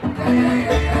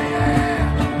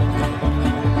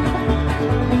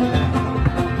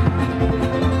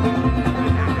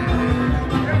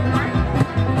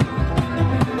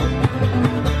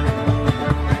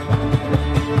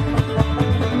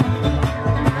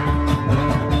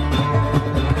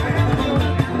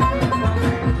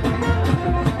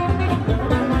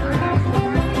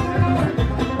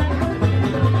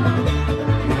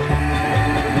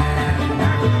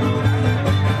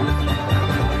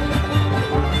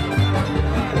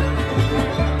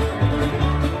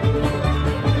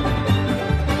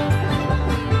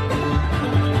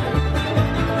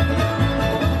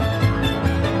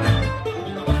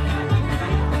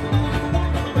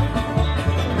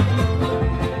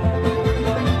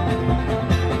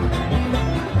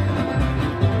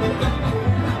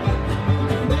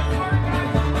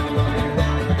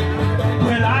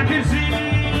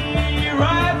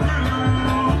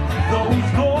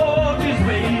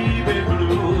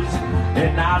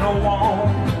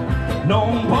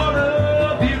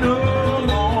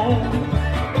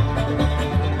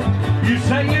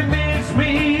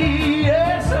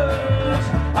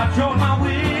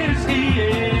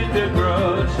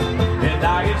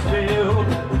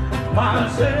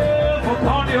 Myself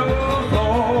upon your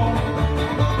floor.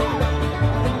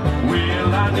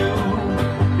 Well, I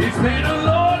knew it's been a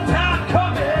long time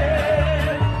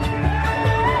coming.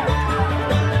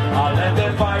 I let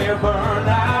that fire burn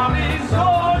out, it's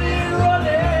already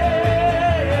running.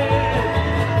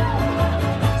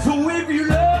 So if you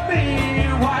love me,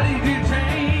 why did you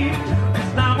change?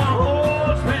 'Cause now my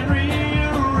heart's been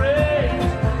rearranged.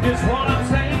 Guess what I'm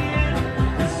saying?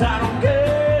 'Cause I don't care.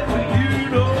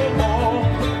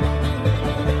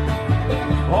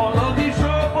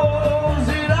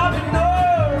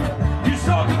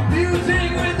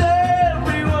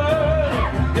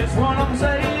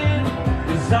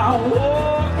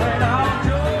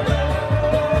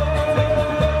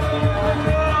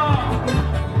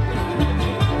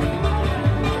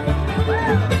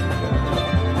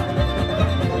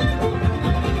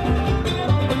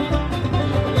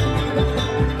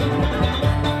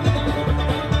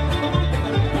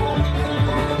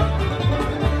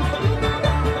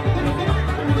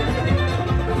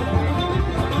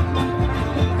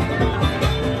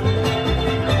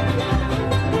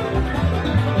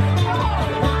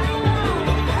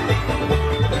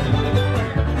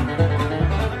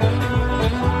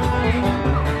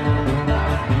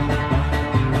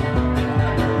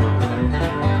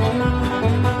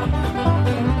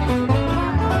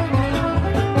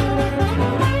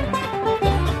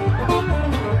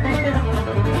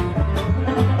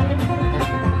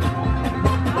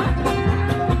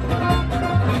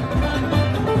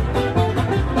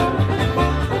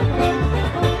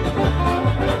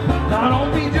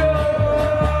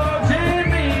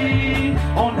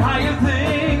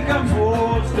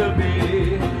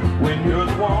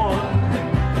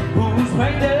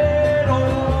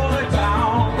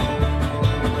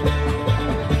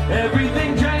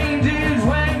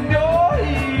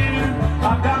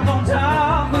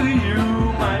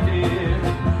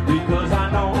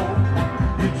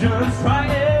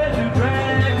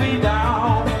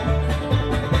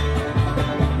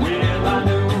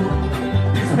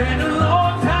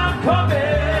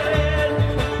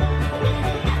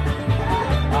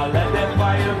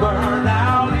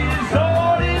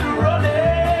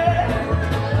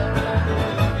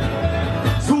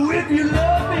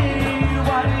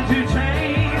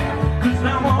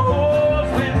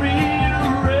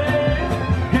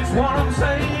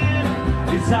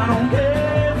 I don't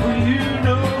care for you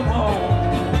no more.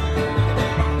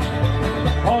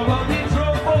 All of these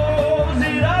troubles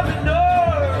that I've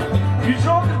endured, you're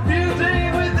so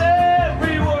confusing with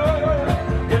every word.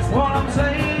 Guess what I'm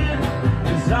saying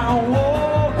is I don't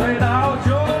walk without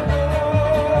your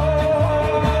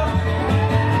door.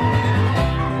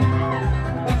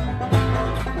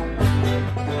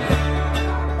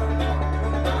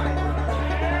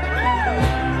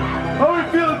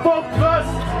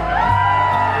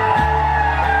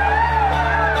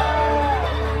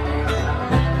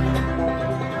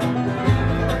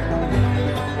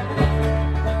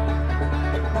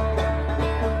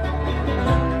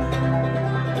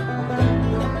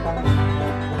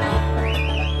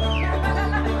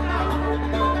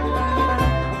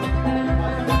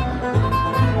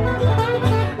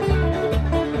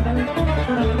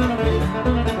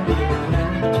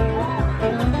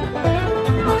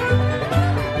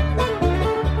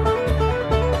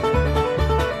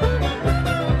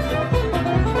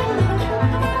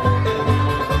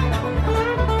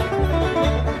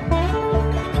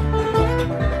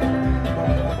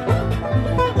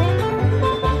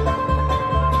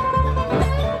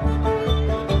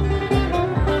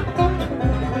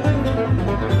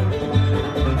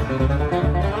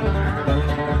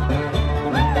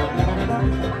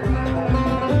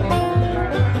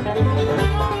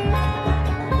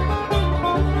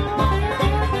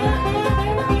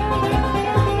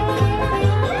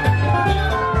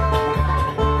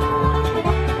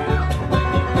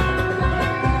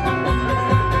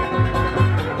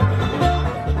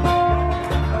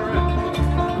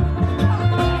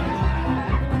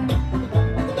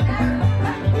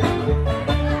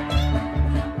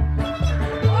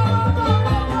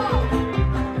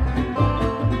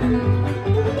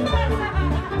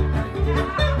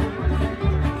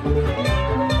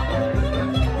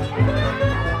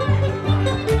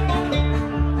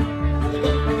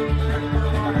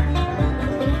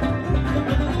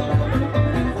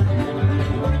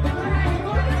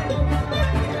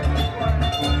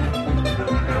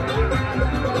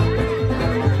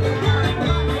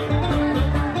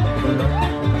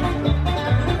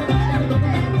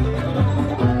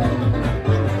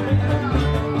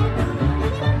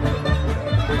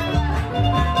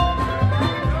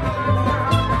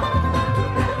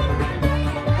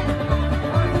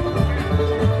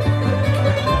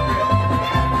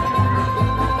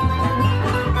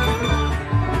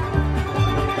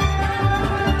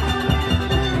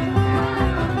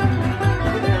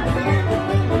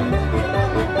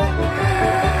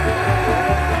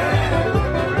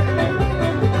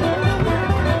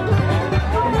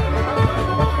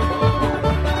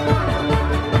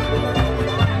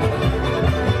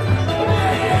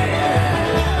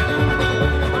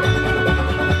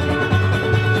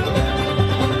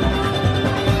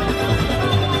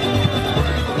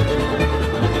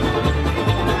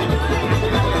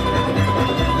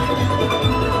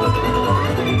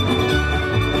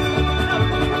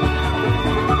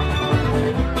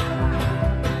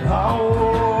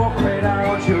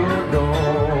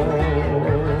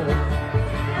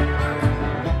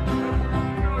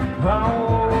 I